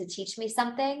blessings to teach me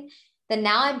something, then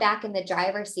now I'm back in the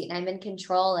driver's seat and I'm in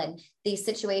control, and these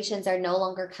situations are no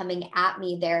longer coming at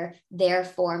me. They're there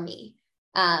for me.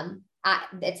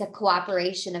 it's a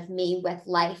cooperation of me with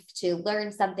life to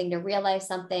learn something, to realize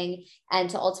something, and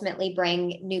to ultimately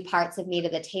bring new parts of me to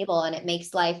the table. And it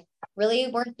makes life really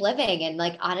worth living and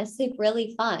like, honestly,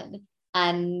 really fun.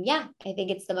 And yeah, I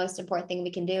think it's the most important thing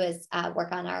we can do is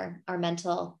work on our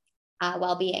mental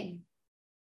well-being.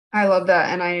 I love that.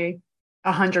 And I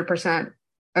 100%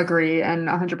 agree. And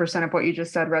 100% of what you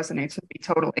just said resonates with me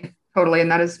totally, totally. And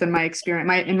that has been my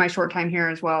experience in my short time here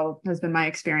as well, has been my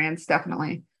experience.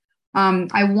 Definitely.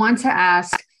 I want to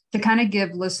ask to kind of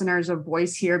give listeners a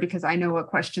voice here because I know what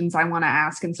questions I want to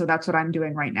ask. And so that's what I'm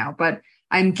doing right now. But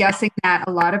I'm guessing that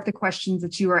a lot of the questions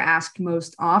that you are asked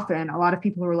most often, a lot of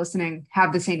people who are listening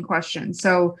have the same question.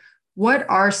 So what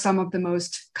are some of the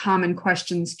most common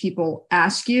questions people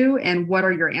ask you, and what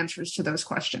are your answers to those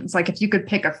questions? Like if you could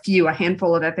pick a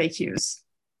handful of FAQs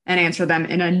and answer them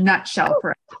in a nutshell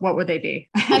for us, what would they be?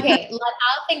 Okay,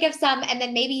 I'll think of some, and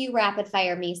then maybe you rapid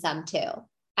fire me some too.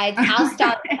 I'll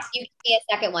start. You give me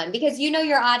a second one because you know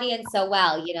your audience so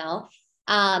well.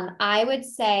 I would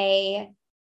say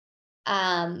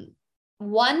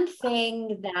one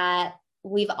thing that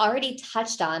we've already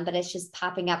touched on, but it's just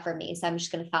popping up for me, so I'm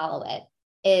just going to follow it.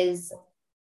 Is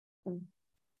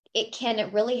can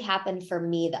it really happen for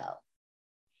me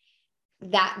though?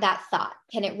 That thought,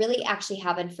 can it really actually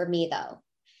happen for me though?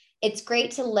 It's great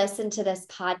to listen to this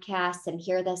podcast and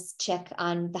hear this chick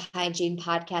on the Hygiene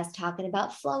podcast talking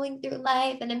about flowing through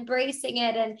life and embracing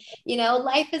it. And,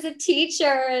 life is a teacher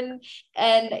and,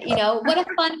 what a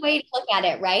fun way to look at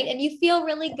it. Right. And you feel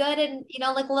really good. And,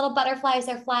 like little butterflies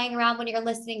are flying around when you're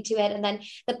listening to it. And then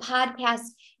the podcast,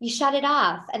 you shut it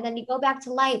off and then you go back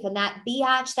to life. And that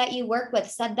biatch that you work with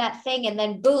said that thing. And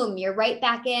then boom, you're right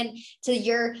back in to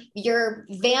your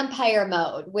vampire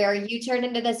mode where you turn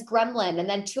into this gremlin. And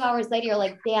then 2 hours later, you're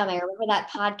like, damn, I remember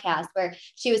that podcast where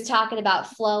she was talking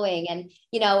about flowing. And,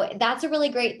 that's a really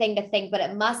great thing to think, but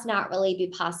it must not really be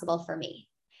possible for me.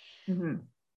 Mm-hmm. And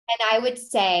I would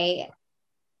say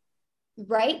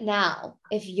right now,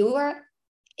 you are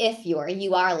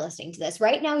listening to this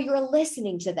right now, you're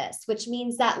listening to this, which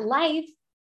means that life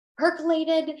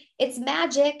percolated its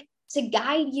magic to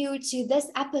guide you to this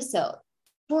episode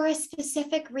for a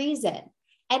specific reason.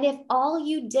 And if all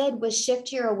you did was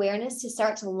shift your awareness to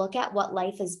start to look at what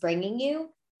life is bringing you,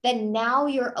 then now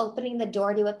you're opening the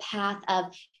door to a path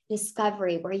of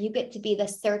discovery where you get to be the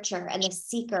searcher and the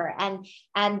seeker and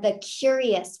the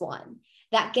curious one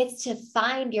that gets to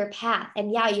find your path.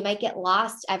 And yeah, you might get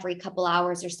lost every couple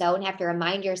hours or so and have to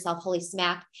remind yourself, holy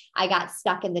smack, I got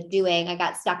stuck in the doing. I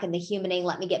got stuck in the humaning.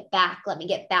 Let me get back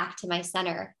to my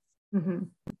center. Mm-hmm.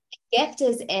 The gift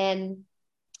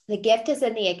is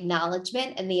in the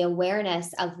acknowledgement and the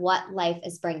awareness of what life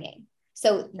is bringing.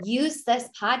 So use this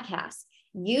podcast.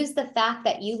 Use the fact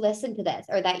that you listened to this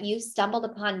or that you stumbled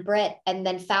upon Britt and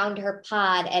then found her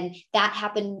pod and that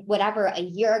happened, whatever, a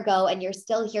year ago, and you're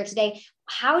still here today.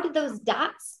 How did those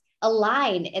dots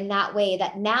align in that way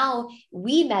that now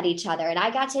we met each other and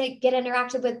I got to get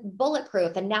interactive with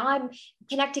Bulletproof and now I'm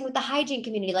connecting with the hygiene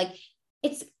community? Like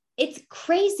it's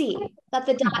crazy that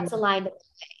the dots aligned that way.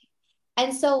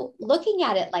 And so looking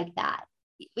at it like that,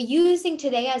 using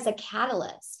today as a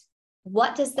catalyst,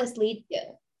 what does this lead to?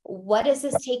 What does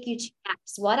this take you to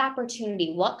next? What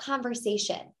opportunity? What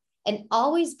conversation? And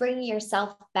always bringing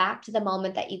yourself back to the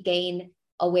moment that you gain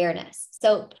awareness.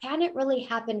 So can it really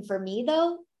happen for me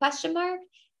though? Question mark.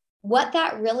 What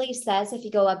that really says, if you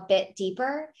go a bit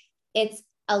deeper, it's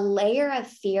a layer of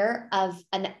fear of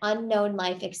an unknown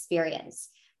life experience.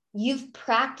 You've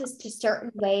practiced a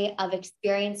certain way of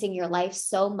experiencing your life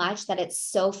so much that it's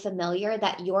so familiar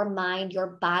that your mind, your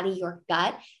body, your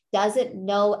gut doesn't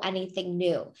know anything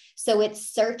new. So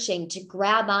it's searching to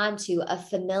grab onto a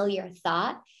familiar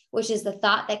thought, which is the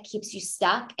thought that keeps you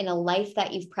stuck in a life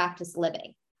that you've practiced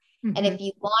living. Mm-hmm. And if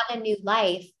you want a new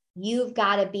life, you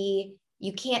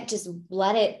can't just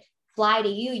let it fly to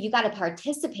you. You got to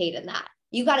participate in that.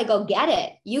 You got to go get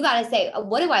it. You got to say,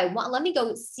 what do I want? Let me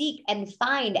go seek and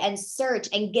find and search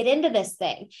and get into this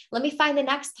thing. Let me find the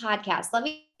next podcast. Let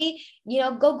me,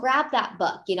 go grab that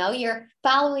book. You're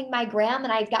following my gram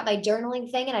and I've got my journaling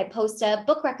thing and I post a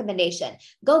book recommendation.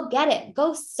 Go get it.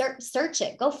 Go search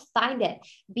it. Go find it.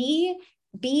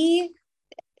 Be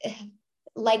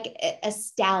like a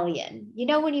stallion.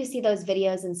 When you see those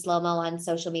videos in slow-mo on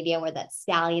social media where that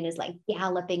stallion is like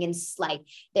galloping and like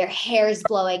their hair's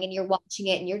blowing and you're watching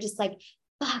it and you're just like,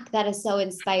 fuck, that is so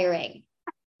inspiring.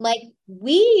 Like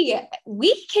we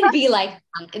can be like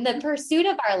that in the pursuit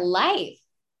of our life.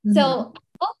 Mm-hmm. So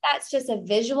I hope that's just a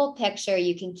visual picture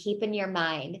you can keep in your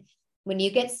mind when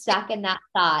you get stuck in that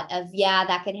thought of, yeah,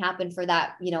 that can happen for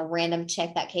that, random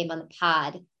chick that came on the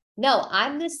pod. No,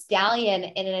 I'm the stallion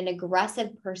in an aggressive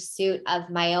pursuit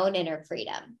of my own inner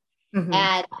freedom. Mm-hmm.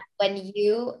 And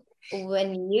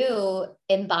when you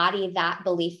embody that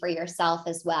belief for yourself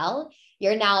as well,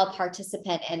 you're now a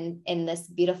participant in this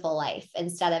beautiful life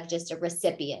instead of just a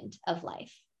recipient of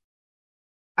life.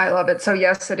 I love it. So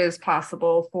yes, it is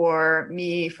possible for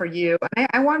me, for you. And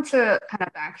I want to kind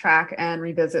of backtrack and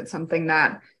revisit something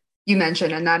that you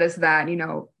mentioned, and that is that,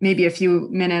 maybe a few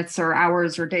minutes or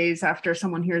hours or days after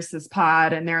someone hears this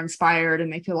pod and they're inspired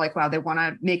and they feel like, wow, they want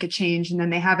to make a change. And then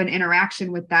they have an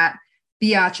interaction with that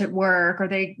biatch at work, or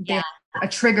they have a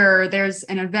trigger, there's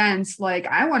an event. Like,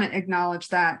 I want to acknowledge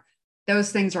that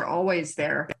those things are always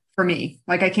there for me.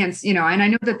 Like, I can't, and I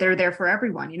know that they're there for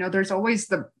everyone. There's always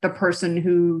the person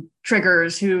who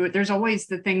triggers, there's always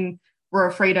the thing we're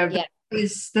afraid of,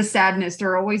 is the sadness.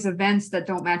 There are always events that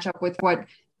don't match up with what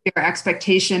your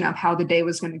expectation of how the day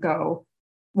was going to go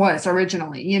was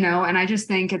originally, and I just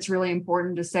think it's really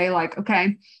important to say, like,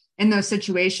 okay, in those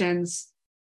situations,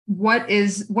 what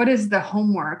is the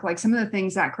homework? Like some of the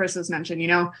things that Chris has mentioned,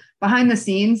 behind the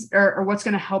scenes, or what's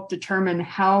going to help determine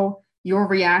how your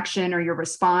reaction or your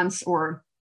response or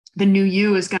the new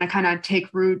you is going to kind of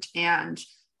take root and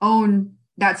own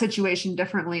that situation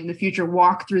differently in the future,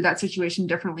 walk through that situation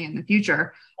differently in the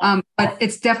future. But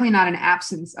it's definitely not an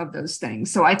absence of those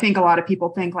things. So I think a lot of people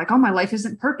think like, oh, my life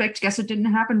isn't perfect, guess it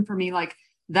didn't happen for me. Like,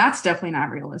 that's definitely not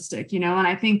realistic, and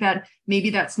I think that maybe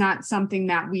that's not something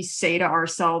that we say to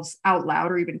ourselves out loud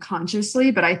or even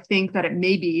consciously, but I think that it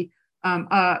may be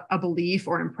a belief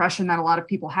or impression that a lot of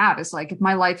people have. Is like, if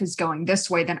my life is going this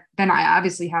way, then I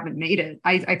obviously haven't made it.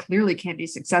 I clearly can't be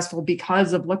successful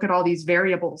because of, look at all these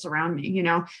variables around me.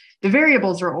 The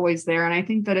variables are always there. And I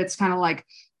think that it's kind of like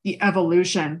the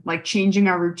evolution, like changing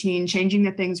our routine, changing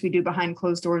the things we do behind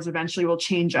closed doors eventually will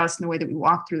change us in the way that we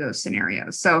walk through those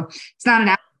scenarios. So it's not an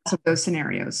absence of those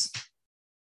scenarios.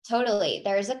 Totally.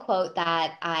 There's a quote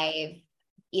that I've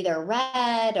either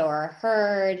read or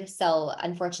heard. So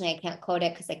unfortunately, I can't quote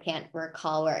it because I can't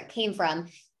recall where it came from.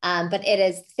 But it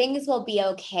is, things will be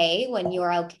okay when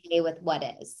you're okay with what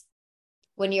is.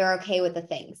 When you're okay with the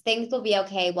things. Things will be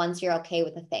okay once you're okay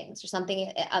with the things, or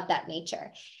something of that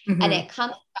nature. Mm-hmm. And it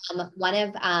comes from one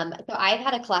of, so I've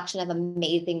had a collection of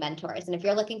amazing mentors. And if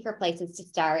you're looking for places to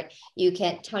start,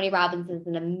 Tony Robbins is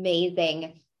an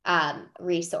amazing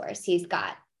resource. He's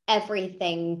got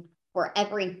everything for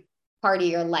every part of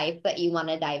your life that you want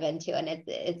to dive into. And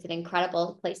it's an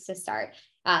incredible place to start.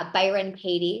 Byron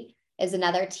Katie is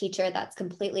another teacher that's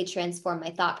completely transformed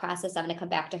my thought process. I'm going to come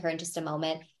back to her in just a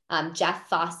moment. Jeff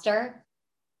Foster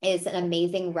is an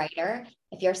amazing writer.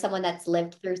 If you're someone that's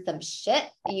lived through some shit,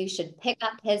 you should pick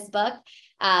up his book,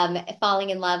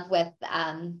 Falling in Love with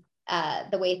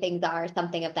the Way Things Are,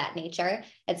 something of that nature.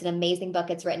 It's an amazing book.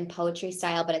 It's written poetry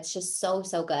style, but it's just so,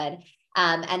 so good.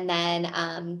 And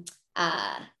then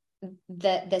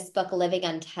this book, Living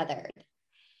Untethered.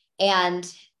 And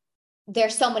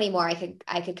there's so many more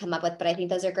I could come up with, but I think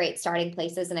those are great starting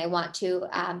places. And I want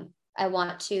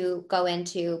to go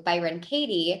into Byron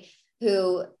Katie,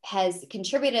 who has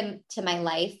contributed to my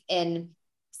life in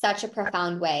such a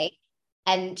profound way.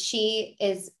 And she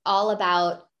is all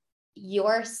about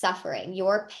your suffering,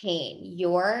 your pain,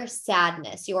 your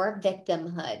sadness, your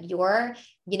victimhood, your,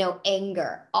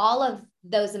 anger, all of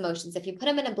those emotions. If you put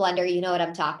them in a blender, you know what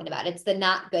I'm talking about. It's the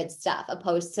not good stuff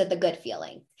opposed to the good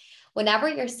feeling. Whenever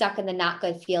you're stuck in the not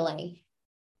good feeling,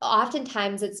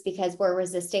 oftentimes it's because we're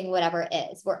resisting whatever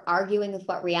is. We're arguing with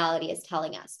what reality is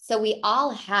telling us. So we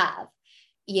all have,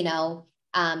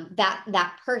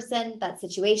 that person, that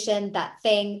situation, that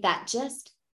thing that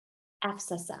just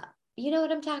F's us up. You know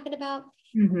what I'm talking about?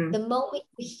 Mm-hmm. The moment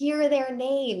you hear their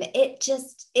name,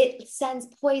 it sends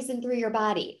poison through your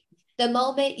body. The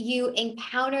moment you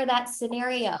encounter that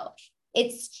scenario,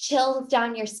 it's chills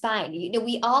down your spine.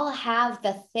 We all have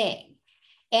the thing.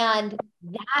 And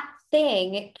that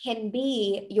thing can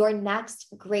be your next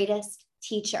greatest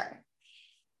teacher.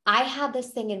 I had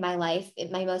this thing in my life.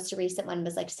 My most recent one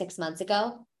was like 6 months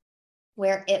ago,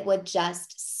 where it would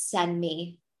just send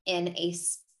me in a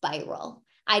spiral.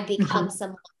 I'd become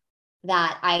someone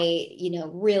that I,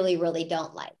 really, really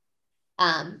don't like.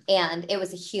 And it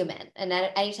was a human. And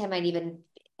anytime I'd even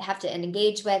have to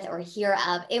engage with or hear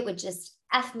of, it would just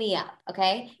F me up.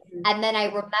 Okay. Mm-hmm. And then I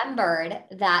remembered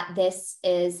that this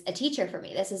is a teacher for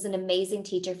me. This is an amazing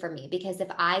teacher for me, because if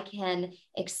I can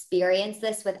experience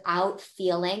this without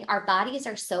feeling, our bodies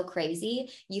are so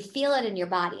crazy. You feel it in your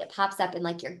body. It pops up in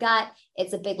like your gut.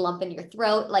 It's a big lump in your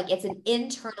throat. Like, it's an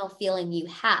internal feeling you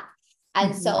have.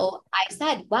 And so I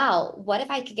said, wow, what if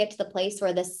I could get to the place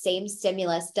where the same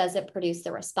stimulus doesn't produce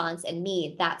the response in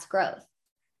me? That's growth.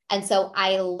 And so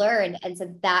I learned, and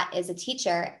so that is a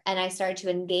teacher, and I started to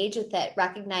engage with it,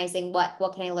 recognizing what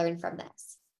can I learn from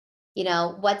this? You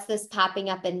know, what's this popping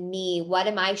up in me? What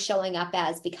am I showing up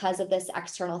as because of this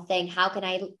external thing? How can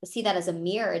I see that as a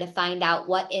mirror to find out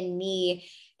what in me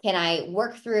can I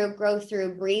work through, grow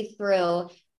through, breathe through?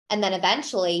 And then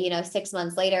eventually, 6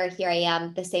 months later, here I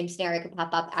am, the same scenario could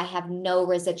pop up. I have no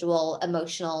residual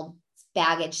emotional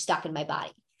baggage stuck in my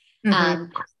body.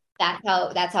 Mm-hmm.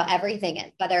 That's how everything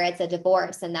is, whether it's a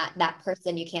divorce and that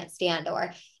person you can't stand,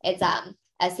 or it's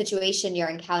a situation you're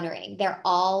encountering. They're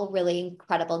all really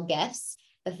incredible gifts.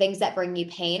 The things that bring you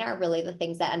pain are really the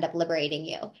things that end up liberating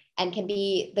you and can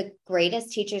be the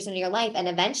greatest teachers in your life. And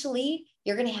eventually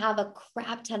you're going to have a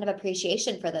crap ton of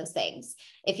appreciation for those things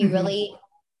if you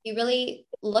really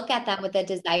look at them with a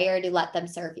desire to let them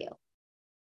serve you.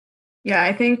 Yeah,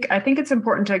 I think it's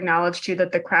important to acknowledge too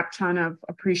that the crap ton of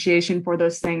appreciation for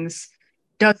those things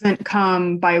doesn't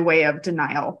come by way of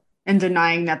denial and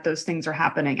denying that those things are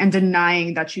happening and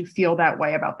denying that you feel that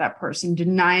way about that person,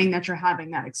 denying that you're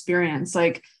having that experience.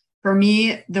 Like for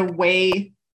me, the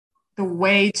way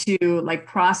to like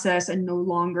process and no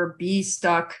longer be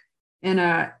stuck in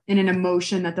an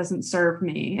emotion that doesn't serve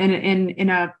me and in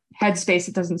a headspace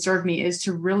that doesn't serve me is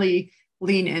to really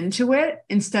lean into it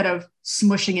instead of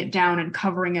smushing it down and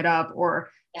covering it up or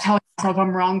telling myself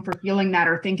I'm wrong for feeling that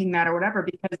or thinking that or whatever,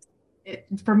 because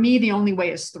for me, the only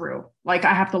way is through. Like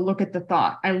I have to look at the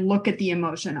thought, I look at the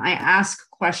emotion, I ask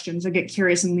questions, I get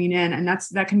curious and lean in. And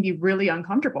that can be really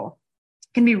uncomfortable.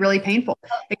 It can be really painful.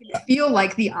 It can feel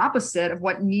like the opposite of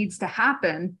what needs to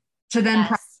happen to then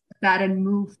process that and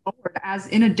move forward as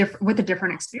with a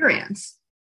different experience.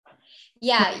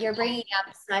 Yeah, you're bringing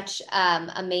up such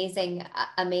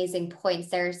amazing points.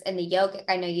 There's in the yoga,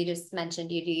 I know you just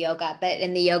mentioned you do yoga, but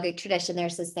in the yogic tradition,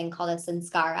 there's this thing called a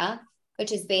samskara,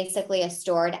 which is basically a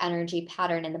stored energy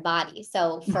pattern in the body.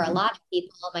 So for a lot of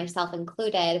people, myself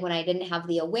included, when I didn't have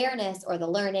the awareness or the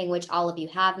learning, which all of you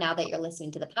have now that you're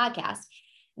listening to the podcast,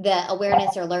 the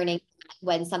awareness or learning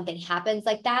when something happens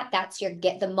like that, that's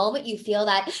the moment you feel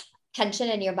that tension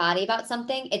in your body about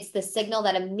something, it's the signal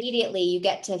that immediately you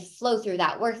get to flow through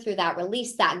that, work through that,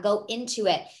 release that, go into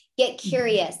it, get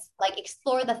curious, like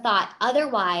explore the thought.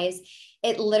 Otherwise,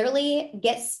 it literally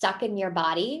gets stuck in your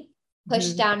body,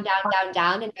 pushed down,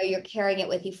 and you're carrying it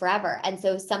with you forever. And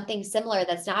so something similar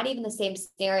that's not even the same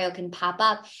scenario can pop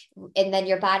up, and then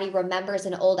your body remembers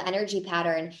an old energy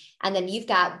pattern, and then you've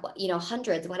got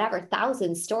hundreds, whatever,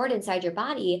 thousands stored inside your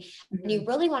body, and you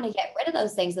really want to get rid of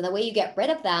those things. And the way you get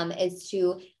rid of them is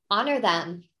to honor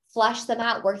them, flush them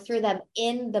out, work through them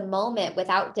in the moment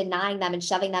without denying them and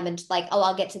shoving them into like, oh,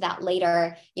 I'll get to that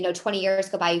later. 20 years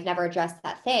go by, you've never addressed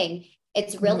that thing.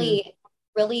 It's really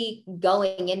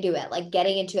going into it, like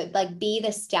getting into it, like be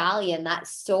the stallion that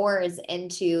soars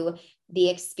into the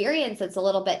experience. That's a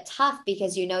little bit tough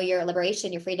because your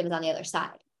liberation, your freedom is on the other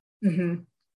side.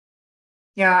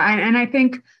 Yeah. And I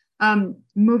think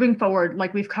moving forward,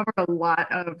 like we've covered a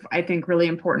lot of, I think, really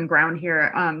important ground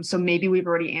here. So maybe we've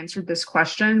already answered this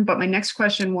question, but my next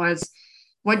question was,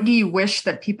 what do you wish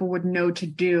that people would know to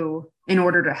do in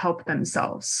order to help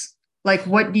themselves? Like,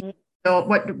 what do you feel,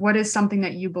 what is something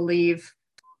that you believe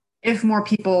if more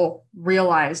people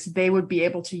realize they would be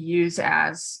able to use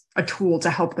as a tool to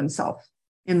help themselves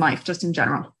in life, just in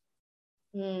general?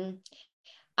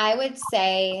 I would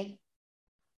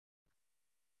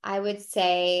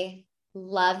say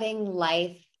loving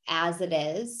life as it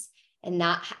is and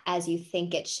not as you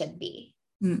think it should be.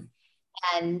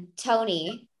 And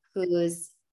Tony,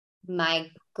 who's my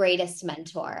greatest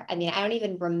mentor, I mean, I don't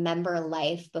even remember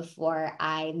life before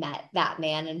I met that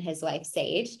man and his wife,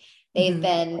 Sage. They've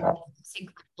been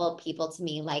incredible people to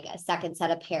me, like a second set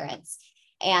of parents.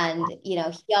 And, he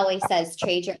always says,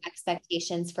 trade your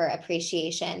expectations for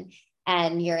appreciation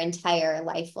and your entire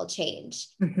life will change.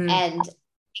 And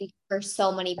I think for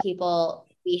so many people,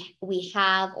 we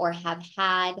have or have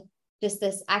had just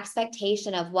this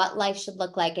expectation of what life should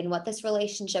look like and what this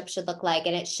relationship should look like.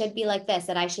 And it should be like this,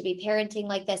 and I should be parenting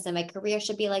like this, and my career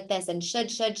should be like this, and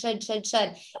should.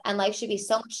 And life should be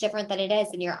so much different than it is.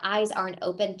 And your eyes aren't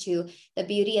open to the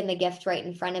beauty and the gift right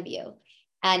in front of you.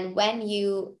 And when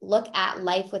you look at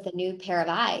life with a new pair of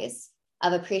eyes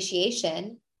of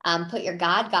appreciation, put your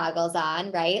God goggles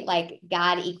on, right? Like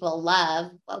God equal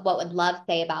love. What would love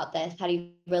say about this? How do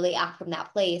you really act from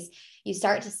that place? You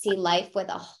start to see life with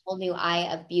a whole new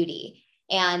eye of beauty.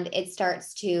 And it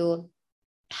starts to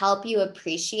help you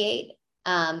appreciate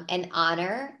and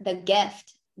honor the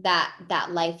gift that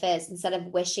life is, instead of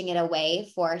wishing it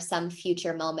away for some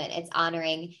future moment. It's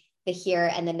honoring the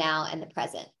here and the now and the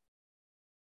present.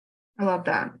 I love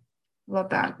that.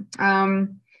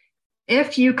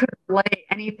 If you could relay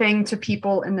anything to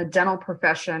people in the dental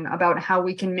profession about how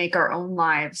we can make our own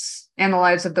lives and the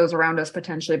lives of those around us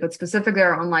potentially, but specifically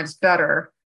our own lives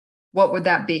better, what would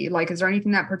that be? Like, is there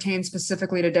anything that pertains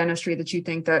specifically to dentistry that you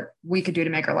think that we could do to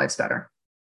make our lives better?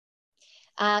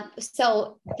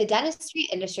 So the dentistry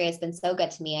industry has been so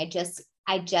good to me.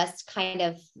 I just kind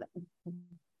of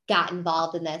got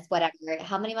involved in this, whatever,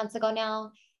 how many months ago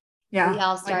now? Yeah. We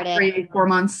all started like 3-4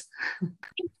 months.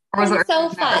 Or was it so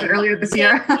fun. earlier this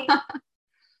year?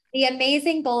 The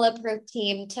amazing Bulletproof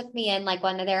team took me in like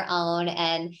one of their own,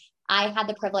 and I had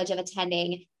the privilege of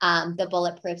attending the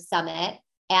Bulletproof Summit.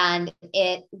 And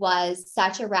it was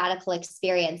such a radical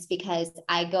experience because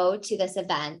I go to this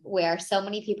event where so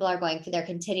many people are going through their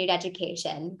continued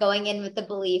education, going in with the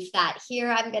belief that here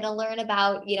I'm going to learn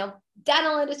about,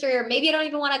 dental industry, or maybe I don't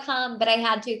even want to come, but I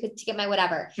had to get my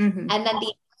whatever. Mm-hmm. And then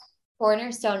the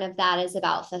cornerstone of that is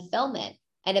about fulfillment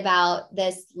and about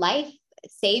this life,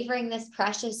 savoring this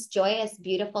precious, joyous,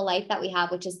 beautiful life that we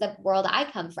have, which is the world I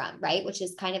come from, right? Which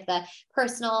is kind of the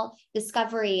personal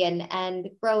discovery and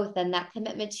growth and that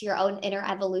commitment to your own inner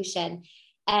evolution.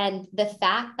 And the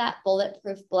fact that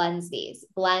Bulletproof blends this,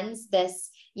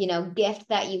 gift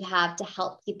that you have to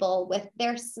help people with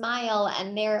their smile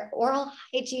and their oral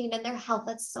hygiene and their health.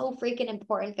 That's so freaking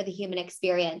important for the human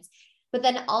experience. But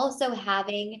then also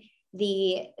having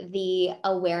the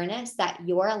awareness that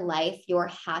your life, your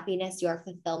happiness, your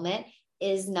fulfillment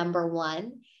is number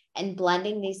one, and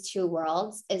blending these two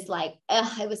worlds is like,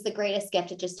 it was the greatest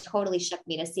gift. It just totally shook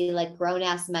me to see like grown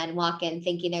ass men walk in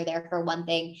thinking they're there for one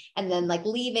thing and then like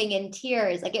leaving in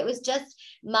tears. Like it was just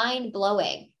mind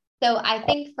blowing. So I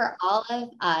think for all of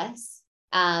us,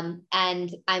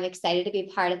 and I'm excited to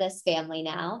be part of this family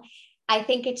now, I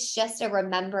think it's just a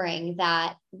remembering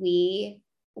that we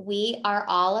are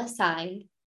all assigned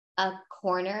a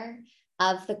corner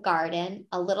of the garden,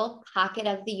 a little pocket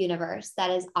of the universe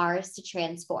that is ours to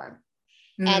transform.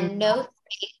 And no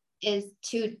space is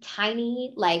too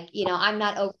tiny. Like, I'm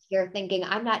not over here thinking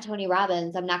I'm not Tony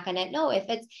Robbins. I'm not going to know if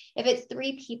it's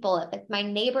 3 people, if it's my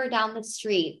neighbor down the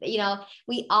street,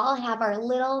 we all have our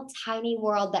little tiny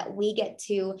world that we get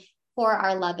to pour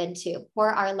our love into, pour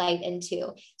our light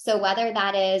into. So whether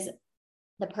that is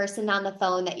the person on the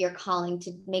phone that you're calling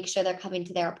to make sure they're coming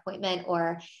to their appointment,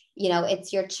 or,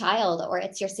 it's your child or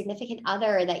it's your significant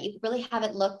other that you really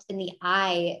haven't looked in the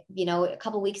eye, a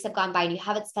couple of weeks have gone by and you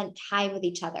haven't spent time with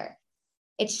each other.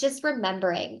 It's just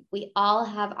remembering we all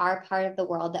have our part of the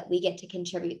world that we get to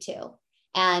contribute to.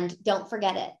 And don't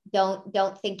forget it.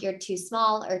 Don't think you're too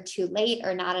small or too late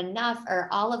or not enough or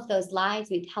all of those lies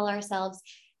we tell ourselves.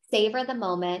 Savor the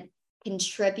moment,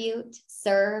 contribute,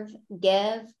 serve,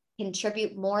 give,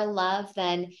 contribute more love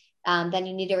than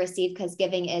you need to receive, because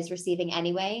giving is receiving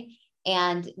anyway,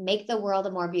 and make the world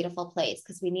a more beautiful place,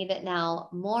 because we need it now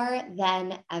more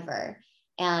than ever.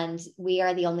 And we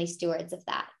are the only stewards of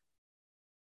that.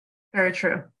 Very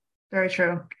true. Very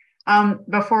true.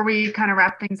 Before we kind of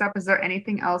wrap things up, is there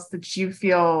anything else that you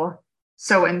feel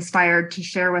so inspired to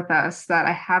share with us that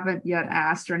I haven't yet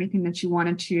asked, or anything that you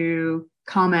wanted to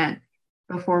comment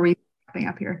before we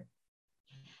wrap up here?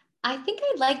 I think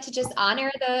I'd like to just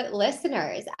honor the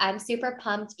listeners. I'm super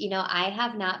pumped. I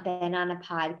have not been on a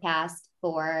podcast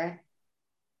for,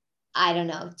 I don't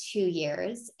know, 2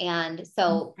 years. And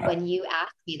so when you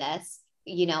asked me this,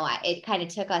 it kind of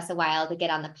took us a while to get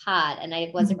on the pod, and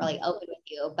I wasn't really open with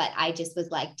you, but I just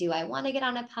was like, do I want to get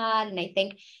on a pod? And I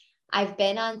think I've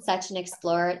been on such an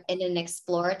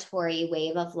exploratory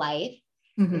wave of life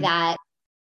that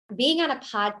being on a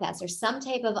podcast or some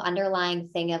type of underlying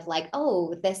thing of like,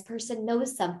 oh, this person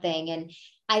knows something. And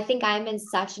I think I'm in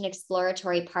such an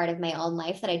exploratory part of my own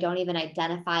life that I don't even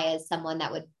identify as someone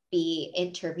that would be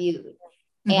interviewed.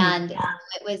 And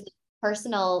it was a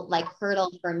personal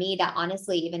hurdle for me to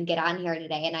honestly even get on here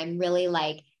today. And I'm really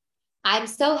I'm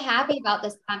so happy about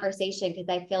this conversation, because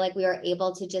I feel like we were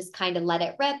able to just kind of let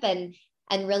it rip and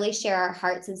really share our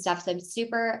hearts and stuff. So I'm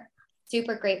super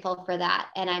grateful for that.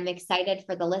 And I'm excited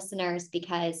for the listeners,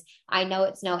 because I know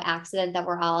it's no accident that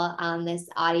we're all on this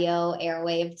audio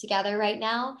airwave together right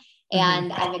now.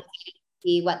 And I'm excited to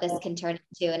see what this can turn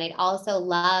into. And I'd also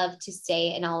love to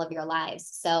stay in all of your lives.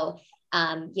 So,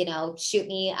 shoot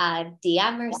me a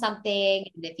DM or something.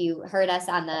 And if you heard us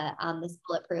on this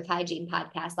Bulletproof Hygiene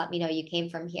podcast, let me know you came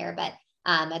from here. But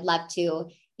I'd love to,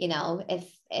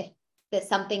 if that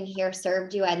something here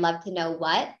served you, I'd love to know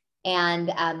what, and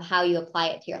how you apply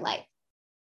it to your life.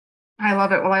 I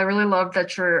love it. Well, I really love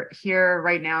that you're here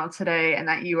right now today, and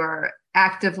that you are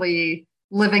actively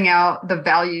living out the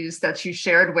values that you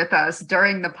shared with us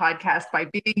during the podcast by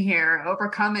being here,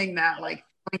 overcoming that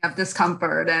of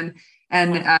discomfort and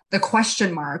the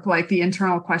question mark, like the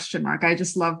internal question mark. I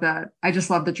just love that. I just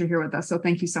love that you're here with us. So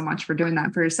thank you so much for doing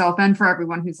that for yourself and for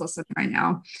everyone who's listening right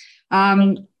now.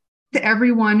 To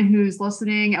everyone who's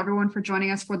listening, everyone for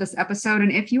joining us for this episode. And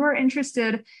if you are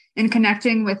interested in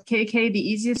connecting with KK, the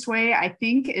easiest way, I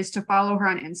think, is to follow her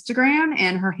on Instagram.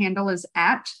 And her handle is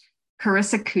at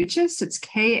Karissa Kouchis. It's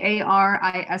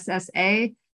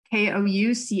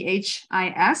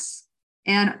KarissAKouchis.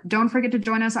 And don't forget to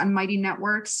join us on Mighty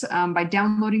Networks by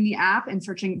downloading the app and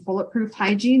searching Bulletproof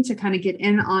Hygiene to kind of get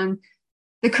in on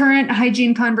the current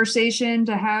hygiene conversation,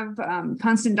 to have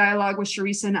constant dialogue with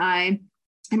Sharisa and I,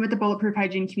 and with the Bulletproof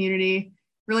Hygiene community.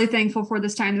 Really thankful for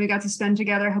this time that we got to spend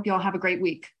together. I hope you all have a great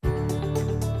week.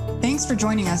 Thanks for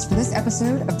joining us for this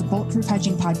episode of the Bulletproof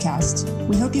Hygiene Podcast.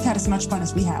 We hope you've had as much fun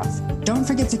as we have. Don't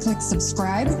forget to click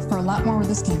subscribe for a lot more where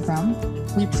this came from.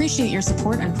 We appreciate your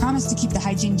support and promise to keep the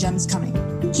hygiene gems coming.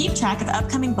 Keep track of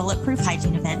upcoming Bulletproof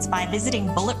Hygiene events by visiting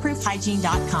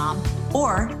bulletproofhygiene.com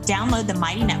or download the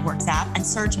Mighty Networks app and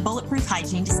search Bulletproof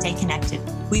Hygiene to stay connected.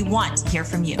 We want to hear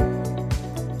from you.